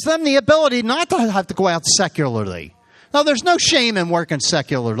 It gives them the ability not to have to go out secularly. Now, there's no shame in working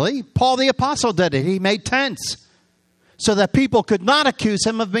secularly. Paul the Apostle did it. He made tents so that people could not accuse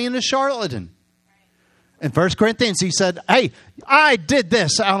him of being a charlatan. In 1 Corinthians, he said, hey, I did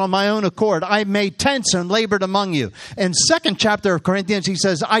this out on my own accord. I made tents and labored among you. In 2nd chapter of Corinthians, he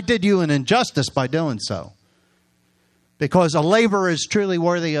says, I did you an injustice by doing so. Because a laborer is truly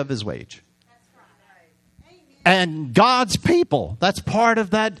worthy of his wage. And God's people, that's part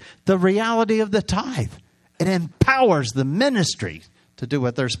of that, the reality of the tithe. It empowers the ministry to do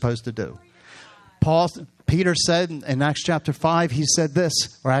what they're supposed to do. Peter said in Acts chapter 5, he said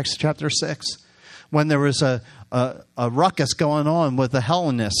this, or Acts chapter 6, when there was a ruckus going on with the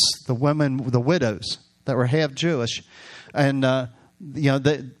Hellenists, the women, the widows that were half Jewish, and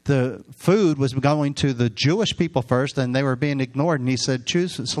the food was going to the Jewish people first, and they were being ignored. And he said,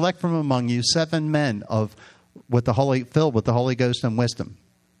 select from among you 7 men filled with the Holy Ghost and wisdom,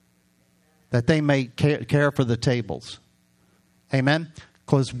 that they may care for the tables. Amen?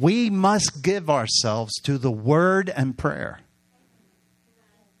 Because we must give ourselves to the word and prayer.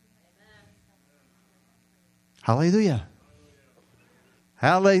 Hallelujah.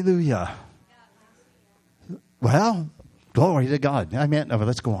 Hallelujah. Well, glory to God.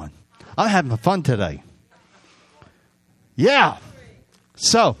 Let's go on. I'm having fun today. Yeah.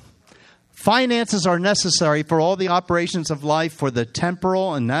 So, finances are necessary for all the operations of life, for the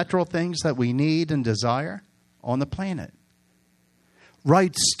temporal and natural things that we need and desire on the planet.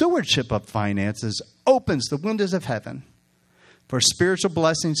 Right stewardship of finances opens the windows of heaven for spiritual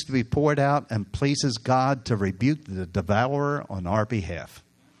blessings to be poured out and pleases God to rebuke the devourer on our behalf.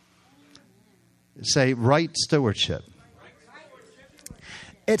 Say, right stewardship.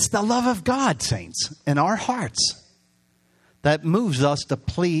 It's the love of God, saints, in our hearts that moves us to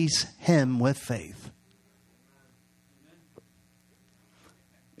please him with faith.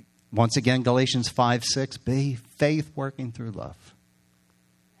 Once again, Galatians 5:6b, faith working through love.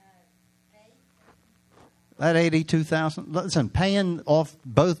 That $82,000, listen, paying off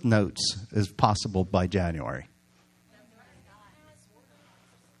both notes is possible by January.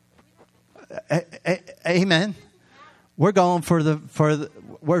 Amen. We're going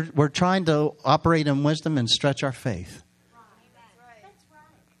we're trying to operate in wisdom and stretch our faith.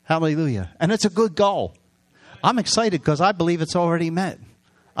 Hallelujah. And it's a good goal. I'm excited because I believe it's already met.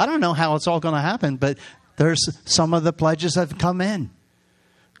 I don't know how it's all going to happen, but There's some of the pledges have come in.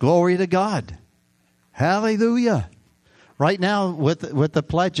 Glory to God. Hallelujah. Right now, with the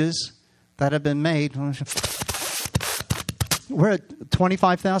pledges that have been made, we're at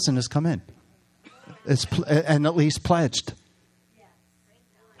 25,000 has come in. It's and at least pledged.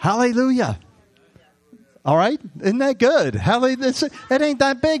 Hallelujah. All right? Isn't that good? Hallelujah. It ain't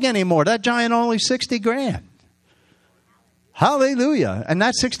that big anymore. That giant only 60 grand. Hallelujah. And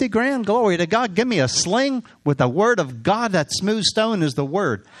that 60 grand, glory to God. Give me a sling with the word of God. That smooth stone is the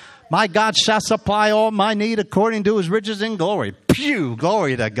word. My God shall supply all my need according to his riches in glory. Pew,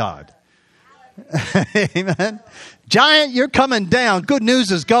 glory to God. Amen. Giant, you're coming down. Good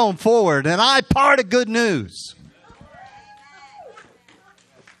news is going forward. And I part of good news.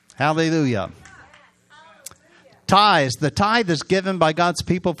 Hallelujah. Tithes. The tithe is given by God's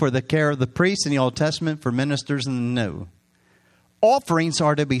people for the care of the priests in the Old Testament, for ministers in the New. Offerings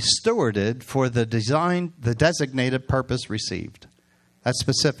are to be stewarded for the designated purpose received. That's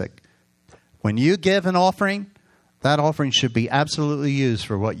specific. When you give an offering, that offering should be absolutely used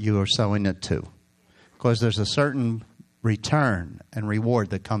for what you are sowing it to. Because there's a certain return and reward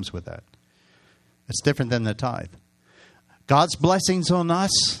that comes with that. It's different than the tithe. God's blessings on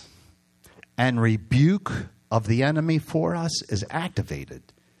us and rebuke of the enemy for us is activated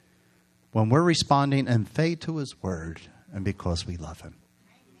when we're responding in faith to his word and because we love him.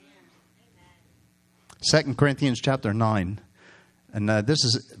 2 Corinthians chapter 9, and this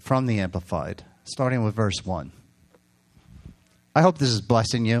is from the Amplified, starting with verse 1. I hope this is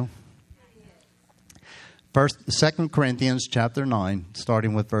blessing you. 2 Corinthians chapter 9,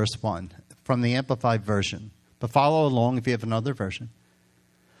 starting with verse 1, from the Amplified version. But follow along if you have another version.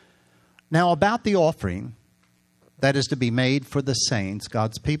 Now about the offering that is to be made for the saints,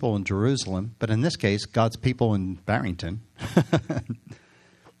 God's people in Jerusalem, but in this case, God's people in Barrington,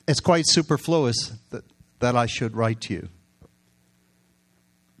 it's quite superfluous that I should write to you.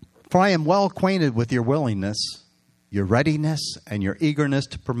 For I am well acquainted with your willingness, your readiness, and your eagerness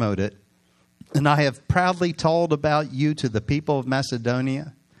to promote it. And I have proudly told about you to the people of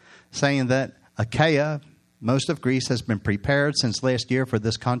Macedonia, saying that Achaia, most of Greece, has been prepared since last year for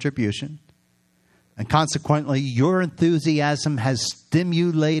this contribution. And consequently, your enthusiasm has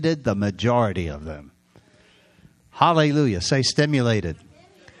stimulated the majority of them. Hallelujah. Say stimulated.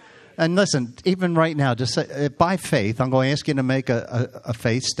 And listen, even right now, just say, by faith, I'm going to ask you to make a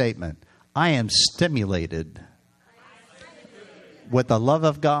faith statement. I am stimulated with the love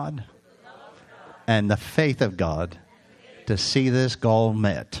of God and the faith of God to see this goal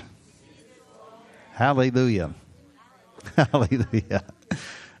met. Hallelujah. Hallelujah.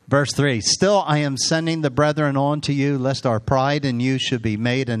 Verse 3, still I am sending the brethren on to you, lest our pride in you should be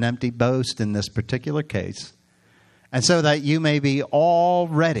made an empty boast in this particular case, and so that you may be all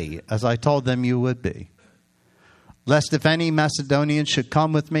ready, as I told them you would be. Lest if any Macedonians should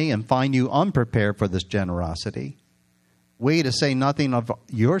come with me and find you unprepared for this generosity, we, to say nothing of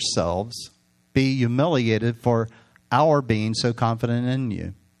yourselves, be humiliated for our being so confident in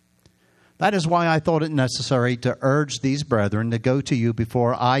you. That is why I thought it necessary to urge these brethren to go to you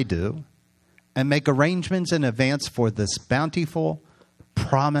before I do and make arrangements in advance for this bountiful,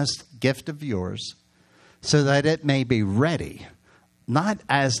 promised gift of yours, so that it may be ready, not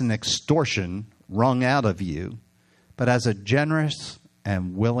as an extortion wrung out of you, but as a generous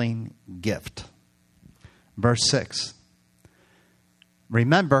and willing gift. Verse 6.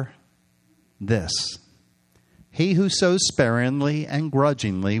 Remember this. He who sows sparingly and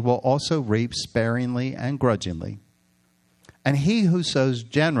grudgingly will also reap sparingly and grudgingly. And he who sows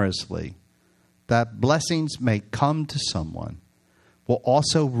generously, that blessings may come to someone, will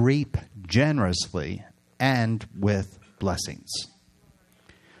also reap generously and with blessings.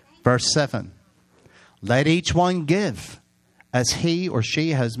 Verse 7. Let each one give as he or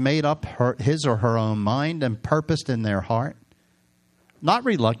she has made up his or her own mind and purposed in their heart, not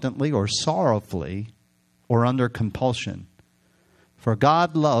reluctantly or sorrowfully or under compulsion. For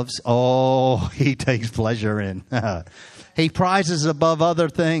God loves, he takes pleasure in. He prizes above other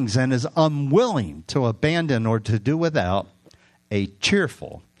things and is unwilling to abandon or to do without a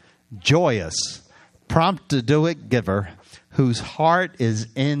cheerful, joyous, prompt to do it giver whose heart is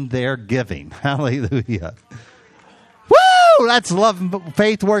in their giving. Hallelujah. Woo! That's love,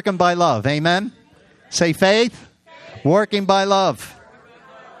 faith working by love. Amen. Say faith working by love.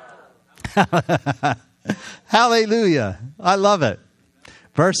 Hallelujah. I love it.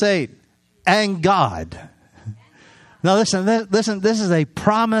 Verse 8. And God. Now listen, this is a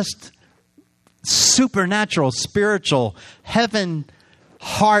promised supernatural, spiritual, heaven,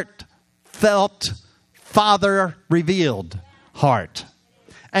 heartfelt, Father revealed heart.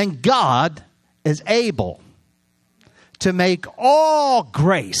 And God is able to make all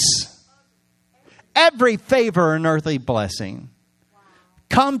grace, every favor and earthly blessing,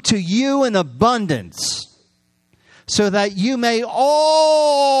 come to you in abundance, so that you may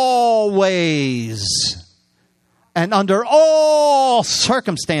always and under all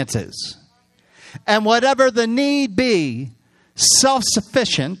circumstances, and whatever the need be,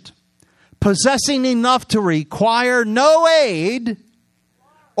 self-sufficient, possessing enough to require no aid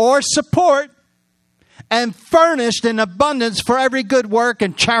or support, and furnished in abundance for every good work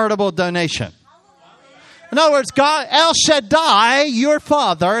and charitable donation. In other words, God, El Shaddai, your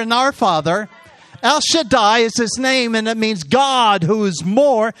Father and our Father, El Shaddai is his name, and it means God who is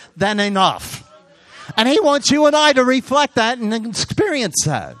more than enough. And he wants you and I to reflect that and experience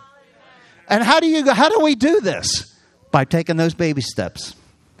that. And how do we do this? By taking those baby steps.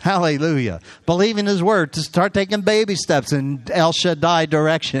 Hallelujah. Believing his word to start taking baby steps in El Shaddai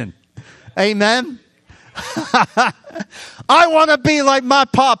direction. Amen. I want to be like my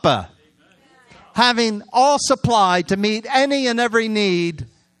Papa, having all supplied to meet any and every need.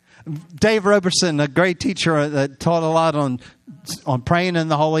 Dave Roberson, a great teacher that taught a lot on praying in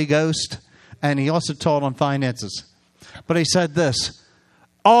the Holy Ghost, and he also taught on finances. But he said this: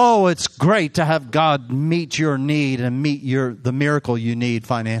 oh, it's great to have God meet your need and meet the miracle you need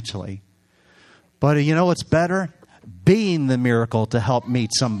financially. But you know what's better? Being the miracle to help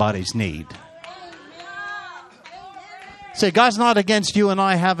meet somebody's need. See, God's not against you and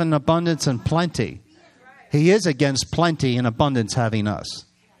I having abundance and plenty. He is against plenty and abundance having us.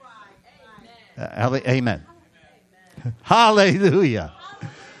 Amen. Hallelujah.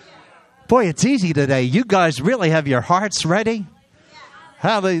 Boy, it's easy today. You guys really have your hearts ready.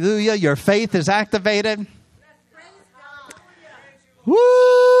 Hallelujah. Your faith is activated.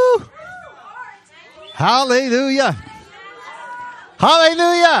 Woo! Hallelujah.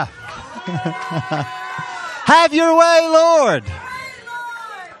 Hallelujah. Have your way, Lord.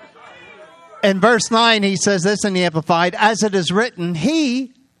 In verse 9, he says this in the Amplified: as it is written,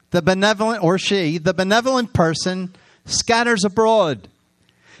 he, the benevolent, or she, the benevolent person, scatters abroad.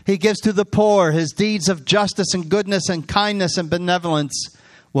 He gives to the poor. His deeds of justice and goodness and kindness and benevolence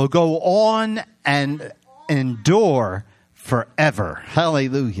will go on and endure forever.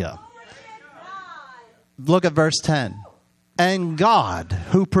 Hallelujah. Look at verse 10. And God,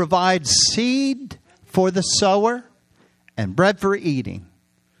 who provides seed for the sower and bread for eating,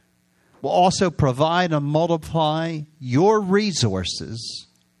 will also provide and multiply your resources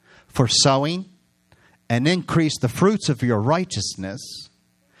for sowing and increase the fruits of your righteousness,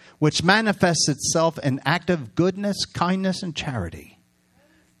 which manifests itself in active goodness, kindness, and charity.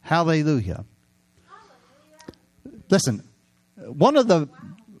 Hallelujah. Listen, one of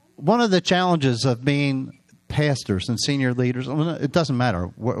the challenges of being pastors and senior leaders, it doesn't matter,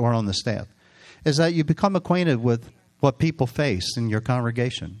 we're on the staff, is that you become acquainted with what people face in your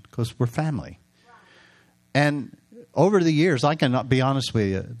congregation, because we're family. And over the years, I cannot be honest with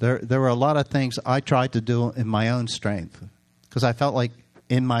you, there were a lot of things I tried to do in my own strength, because I felt like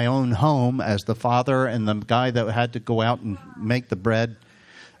in my own home as the father and the guy that had to go out and make the bread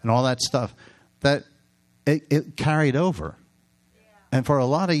and all that stuff, that it carried over. And for a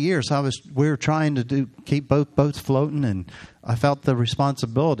lot of years, we were trying to keep both boats floating, and I felt the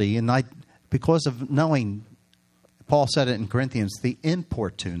responsibility. And because of knowing, Paul said it in Corinthians, the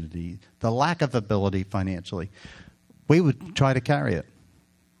importunity, the lack of ability financially, we would try to carry it.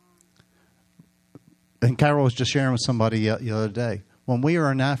 And Carol was just sharing with somebody the other day. When we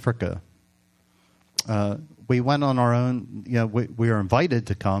were in Africa, we went on our own. You know, we were invited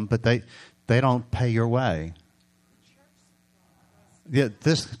to come, but they don't pay your way. Yeah,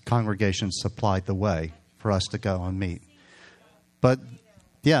 this congregation supplied the way for us to go and meet. But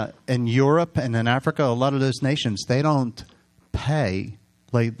yeah, in Europe and in Africa, a lot of those nations, they don't pay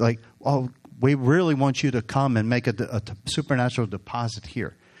like we really want you to come and make a supernatural deposit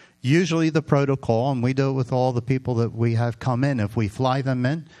here. Usually the protocol, and we do it with all the people that we have come in, if we fly them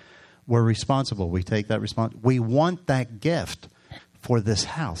in, we're responsible. We take that we want that gift for this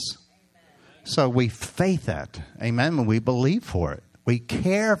house. So we faith that. Amen. And we believe for it. We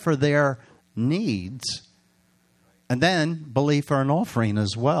care for their needs. And then believe for an offering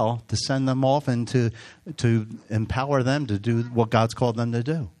as well, to send them off and to empower them to do what God's called them to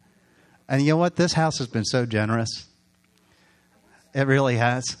do. And you know what? This house has been so generous. It really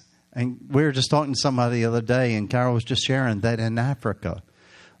has. And we were just talking to somebody the other day, and Carol was just sharing that in Africa,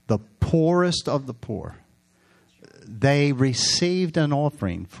 the poorest of the poor, they received an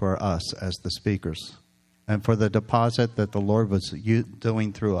offering for us as the speakers and for the deposit that the Lord was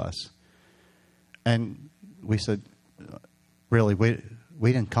doing through us. And we said, really, we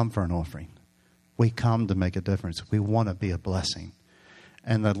didn't come for an offering. We come to make a difference. We want to be a blessing.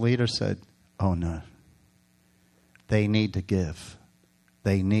 And the leader said, oh, no. They need to give.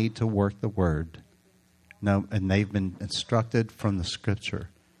 They need to work the word. No, and they've been instructed from the scripture.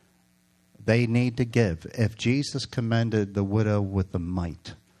 They need to give. If Jesus commended the widow with the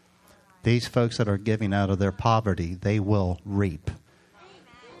mite, these folks that are giving out of their poverty, they will reap.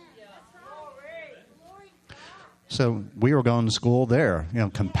 So we were going to school there.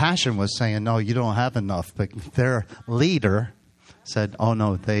 Compassion was saying, no, you don't have enough. But their leader said, oh,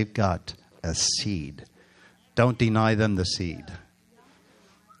 no, they've got a seed. Don't deny them the seed.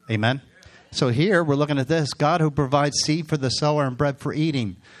 Amen? So here we're looking at this. God who provides seed for the sower and bread for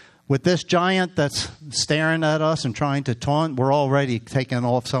eating. With this giant that's staring at us and trying to taunt, we're already taking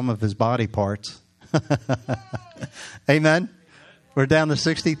off some of his body parts. Amen? We're down to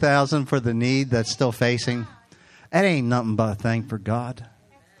 60,000 for the need that's still facing. That ain't nothing but a thing for God.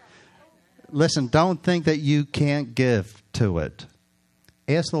 Listen, don't think that you can't give to it.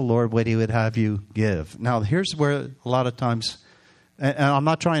 Ask the Lord what he would have you give. Now, here's where a lot of times, and I'm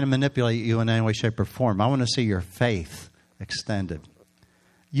not trying to manipulate you in any way, shape, or form. I want to see your faith extended.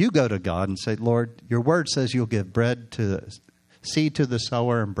 You go to God and say, Lord, your word says you'll give seed to the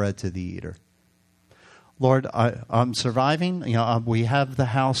sower and bread to the eater. Lord, I'm surviving. We have the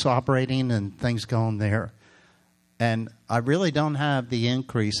house operating and things going there. And I really don't have the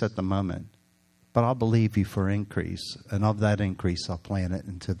increase at the moment. But I'll believe you for increase. And of that increase, I'll plan it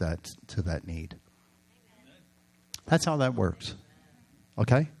into that need. That's how that works.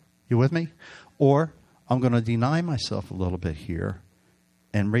 Okay? You with me? Or I'm going to deny myself a little bit here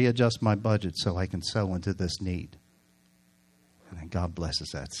and readjust my budget so I can sow into this need. And then God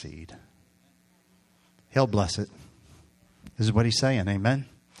blesses that seed. He'll bless it. This is what he's saying. Amen?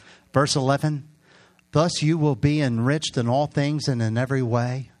 Verse 11. Thus you will be enriched in all things and in every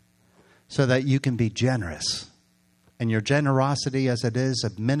way, so that you can be generous. And your generosity as it is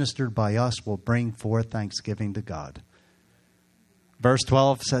administered by us will bring forth thanksgiving to God. Verse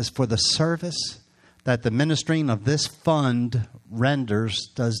 12 says, for the service that the ministering of this fund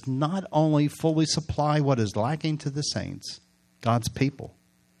renders does not only fully supply what is lacking to the saints, God's people,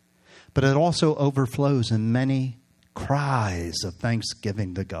 but it also overflows in many cries of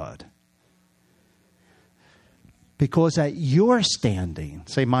thanksgiving to God. Because at your standing,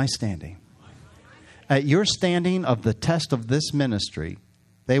 say my standing, at your standing of the test of this ministry,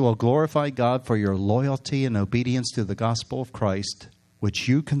 they will glorify God for your loyalty and obedience to the gospel of Christ, which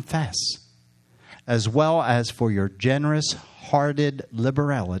you confess, as well as for your generous-hearted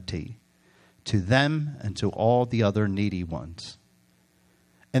liberality to them and to all the other needy ones.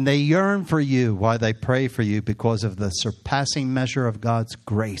 And they yearn for you while they pray for you because of the surpassing measure of God's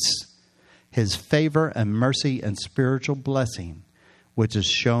grace, his favor and mercy and spiritual blessing, which is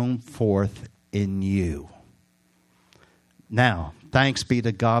shown forth in you. Now, thanks be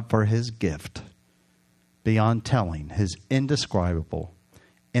to God for his gift, beyond telling, his indescribable,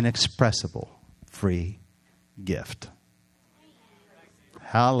 inexpressible, free gift.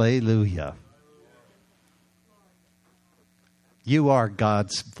 Hallelujah. You are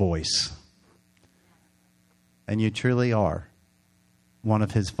God's voice. And you truly are one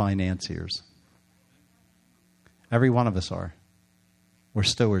of his financiers. Every one of us are. We're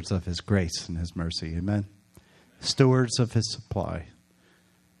stewards of his grace and his mercy. Amen. Stewards of his supply.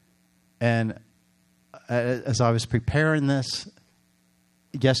 And as I was preparing this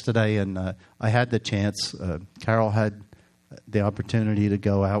yesterday, and I had the chance, Carol had the opportunity to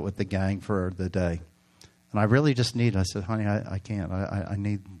go out with the gang for the day. And I really just I said, honey, I can't. I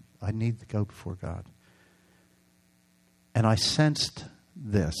need to go before God. And I sensed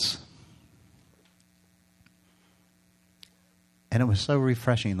this. And it was so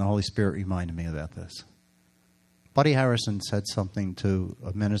refreshing. The Holy Spirit reminded me about this. Buddy Harrison said something to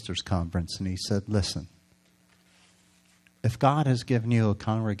a ministers' conference, and he said, listen, if God has given you a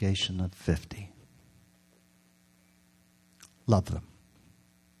congregation of 50, love them.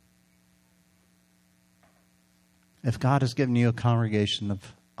 If God has given you a congregation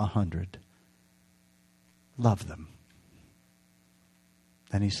of 100, love them.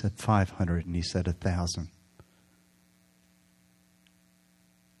 Then he said 500, and he said 1,000.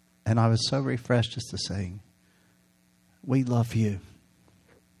 And I was so refreshed just to say, we love you.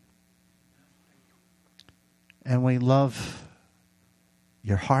 And we love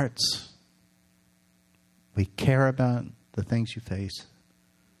your hearts. We care about the things you face.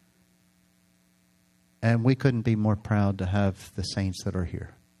 And we couldn't be more proud to have the saints that are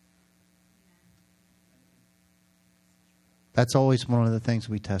here. That's always one of the things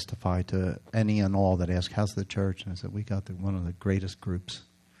we testify to any and all that ask, how's the church? And I said, we got one of the greatest groups.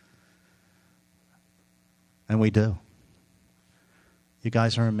 And we do. You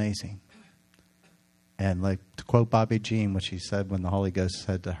guys are amazing. And like to quote Bobby Jean, what she said when the Holy Ghost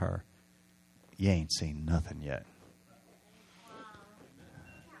said to her, "You ain't seen nothing yet."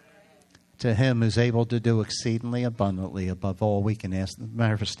 To him who's able to do exceedingly abundantly above all we can ask.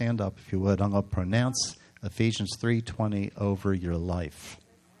 Matter of fact, stand up if you would. I'm going to pronounce Ephesians 3:20 over your life.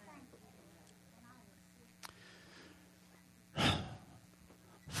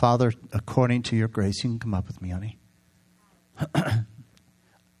 Father, according to your grace, you can come up with me, honey.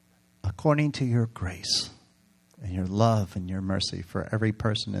 According to your grace and your love and your mercy for every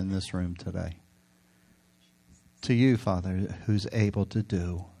person in this room today. To you, Father, who's able to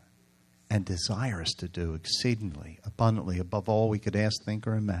do and desirous to do exceedingly abundantly above all we could ask, think,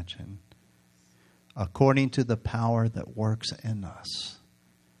 or imagine, according to the power that works in us.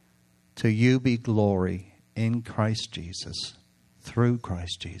 To you be glory in Christ Jesus, through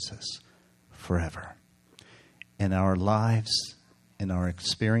Christ Jesus, forever. In our lives, in our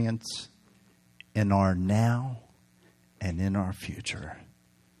experience, in our now, and in our future.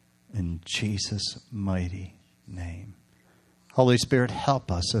 In Jesus' mighty name. Holy Spirit,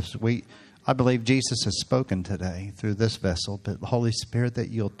 help us as I believe Jesus has spoken today through this vessel, but Holy Spirit,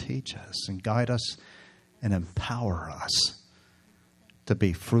 that you'll teach us and guide us and empower us to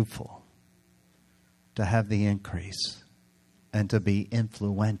be fruitful, to have the increase, and to be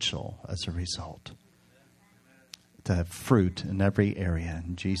influential as a result. To have fruit in every area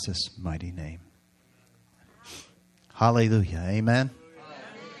in Jesus' mighty name. Hallelujah. Amen.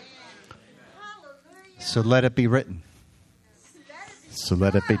 So let it be written. So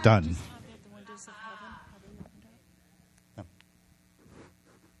let it be done.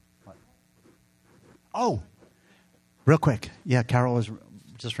 Oh, real quick. Yeah, Carol was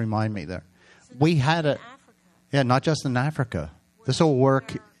just remind me there. We had a, yeah, not just in Africa. This will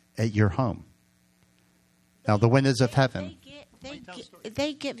work at your home. Now, the windows of heaven.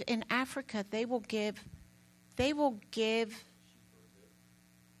 They give in Africa. They will give.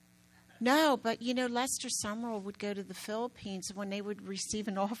 No, but you know, Lester Summerall would go to the Philippines when they would receive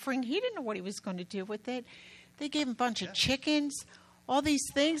an offering. He didn't know what he was going to do with it. They gave him a bunch of chickens, all these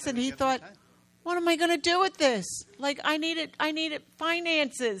things, and he thought, "What am I going to do with this? Like, I needed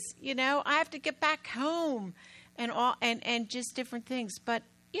finances. You know, I have to get back home, and just different things." But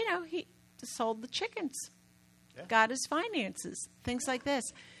you know, he sold the chickens, got his finances, things like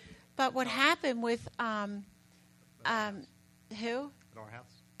this. But what happened with who?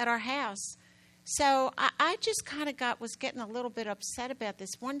 At our house. So I just kind of was getting a little bit upset about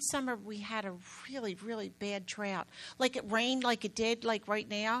this. One summer we had a really, really bad drought. Like it rained like it did like right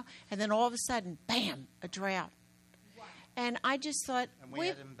now, and then all of a sudden, bam, a drought. Wow. And I just thought, and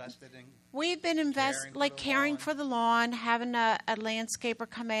we've been caring for the lawn, having a landscaper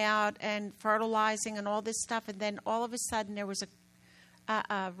come out and fertilizing and all this stuff, and then all of a sudden there was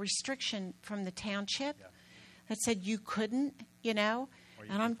a restriction from the township that said you couldn't, you know.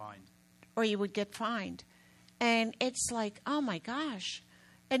 Or you would get fined. And it's like, oh my gosh.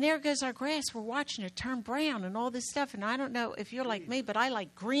 And there goes our grass. We're watching it turn brown and all this stuff. And I don't know if you're like me, but I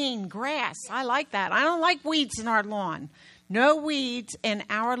like green grass. I like that. I don't like weeds in our lawn. No weeds in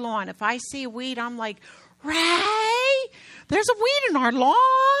our lawn. If I see a weed, I'm like, Ray, there's a weed in our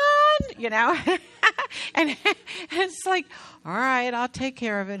lawn, you know. And it's like, all right, I'll take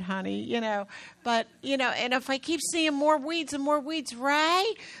care of it, honey, you know. But, you know, and if I keep seeing more weeds and more weeds, Ray,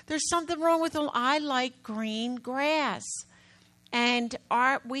 there's something wrong with them. I like green grass. And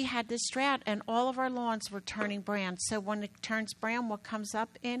we had this drought, and all of our lawns were turning brown. So when it turns brown, what comes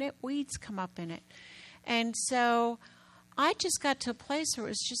up in it? Weeds come up in it. And so I just got to a place where it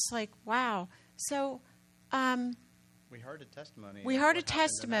was just like, wow. So we heard a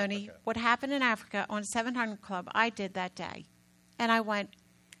testimony. What happened in Africa on 700 Club. I did that day. And I went,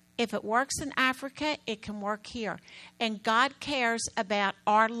 if it works in Africa, it can work here. And God cares about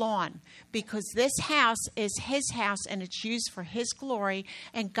our lawn because this house is His house and it's used for His glory.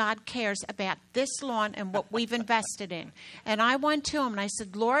 And God cares about this lawn and what we've invested in. And I went to Him and I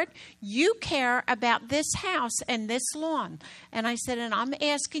said, Lord, you care about this house and this lawn. And I said, and I'm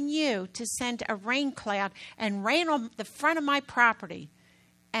asking you to send a rain cloud and rain on the front of my property.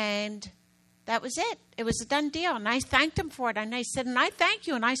 And that was it. It was a done deal. And I thanked Him for it. And I said, and I thank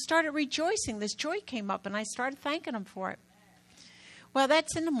you. And I started rejoicing. This joy came up and I started thanking Him for it. Well,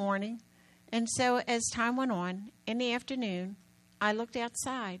 that's in the morning. And so as time went on, in the afternoon, I looked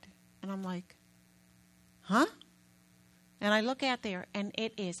outside and I'm like, huh? And I look out there and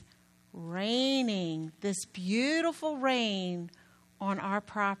it is raining, this beautiful rain on our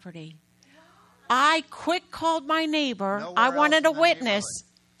property. I quick called my neighbor. I wanted a witness.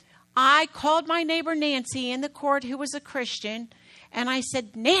 I called my neighbor Nancy in the court, who was a Christian, and I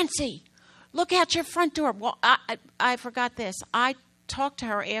said, Nancy, look out your front door. Well, I forgot this. I talked to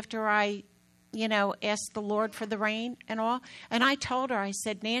her after I, asked the Lord for the rain and all. And I told her, I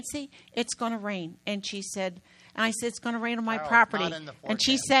said, Nancy, it's going to rain. And she said, it's going to rain on my property. And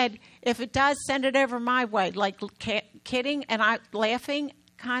she said, if it does, send it over my way, like kidding. And I laughing,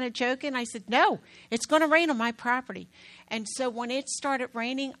 kind of joking. I said, no, it's going to rain on my property. And so when it started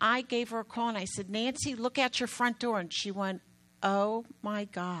raining, I gave her a call and I said, Nancy, look out your front door. And she went, oh my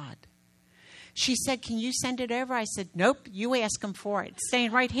God. She said, can you send it over? I said, nope, you ask them for it. It's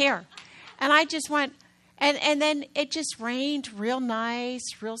staying right here. And I just went, and then it just rained real nice,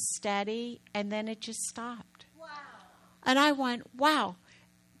 real steady, and then it just stopped. Wow. And I went, wow.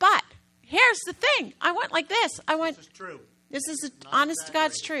 But here's the thing. I went like this. This is true. This is honest to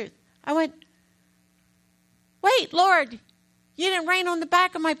God's truth. I went, wait, Lord, you didn't rain on the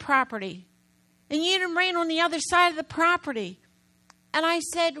back of my property. And you didn't rain on the other side of the property. And I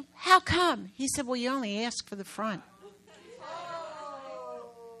said, how come? He said, well, you only asked for the front.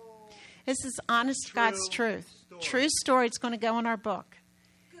 This is honest to God's truth. True story. It's going to go in our book.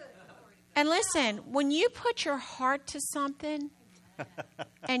 And listen, when you put your heart to something,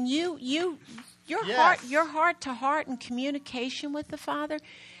 and your heart to heart in communication with the Father,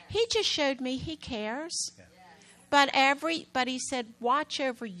 He just showed me He cares. But he said, watch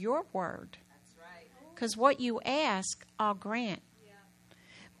over your word. Because what you ask, I'll grant.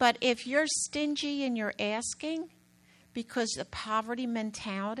 But if you're stingy in your asking, because of poverty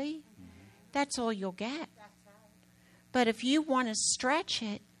mentality, that's all you'll get. But if you want to stretch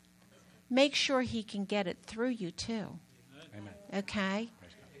it, make sure He can get it through you too. Amen. Okay?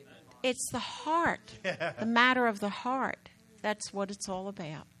 It's the heart, the matter of the heart. That's what it's all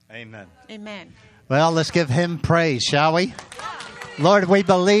about. Amen. Amen. Well, let's give Him praise, shall we? Lord, we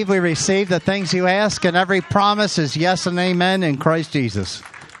believe we receive the things You ask, and every promise is yes and amen in Christ Jesus.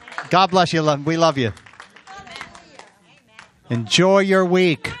 God bless you. We love you. Enjoy your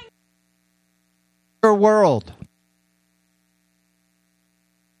week. Your world.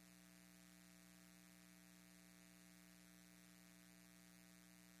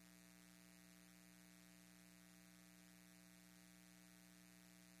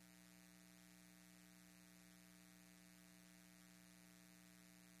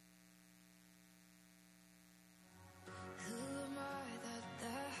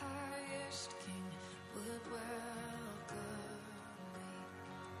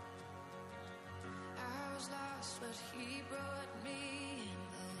 But He brought me in.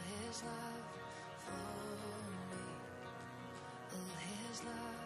 Oh, His love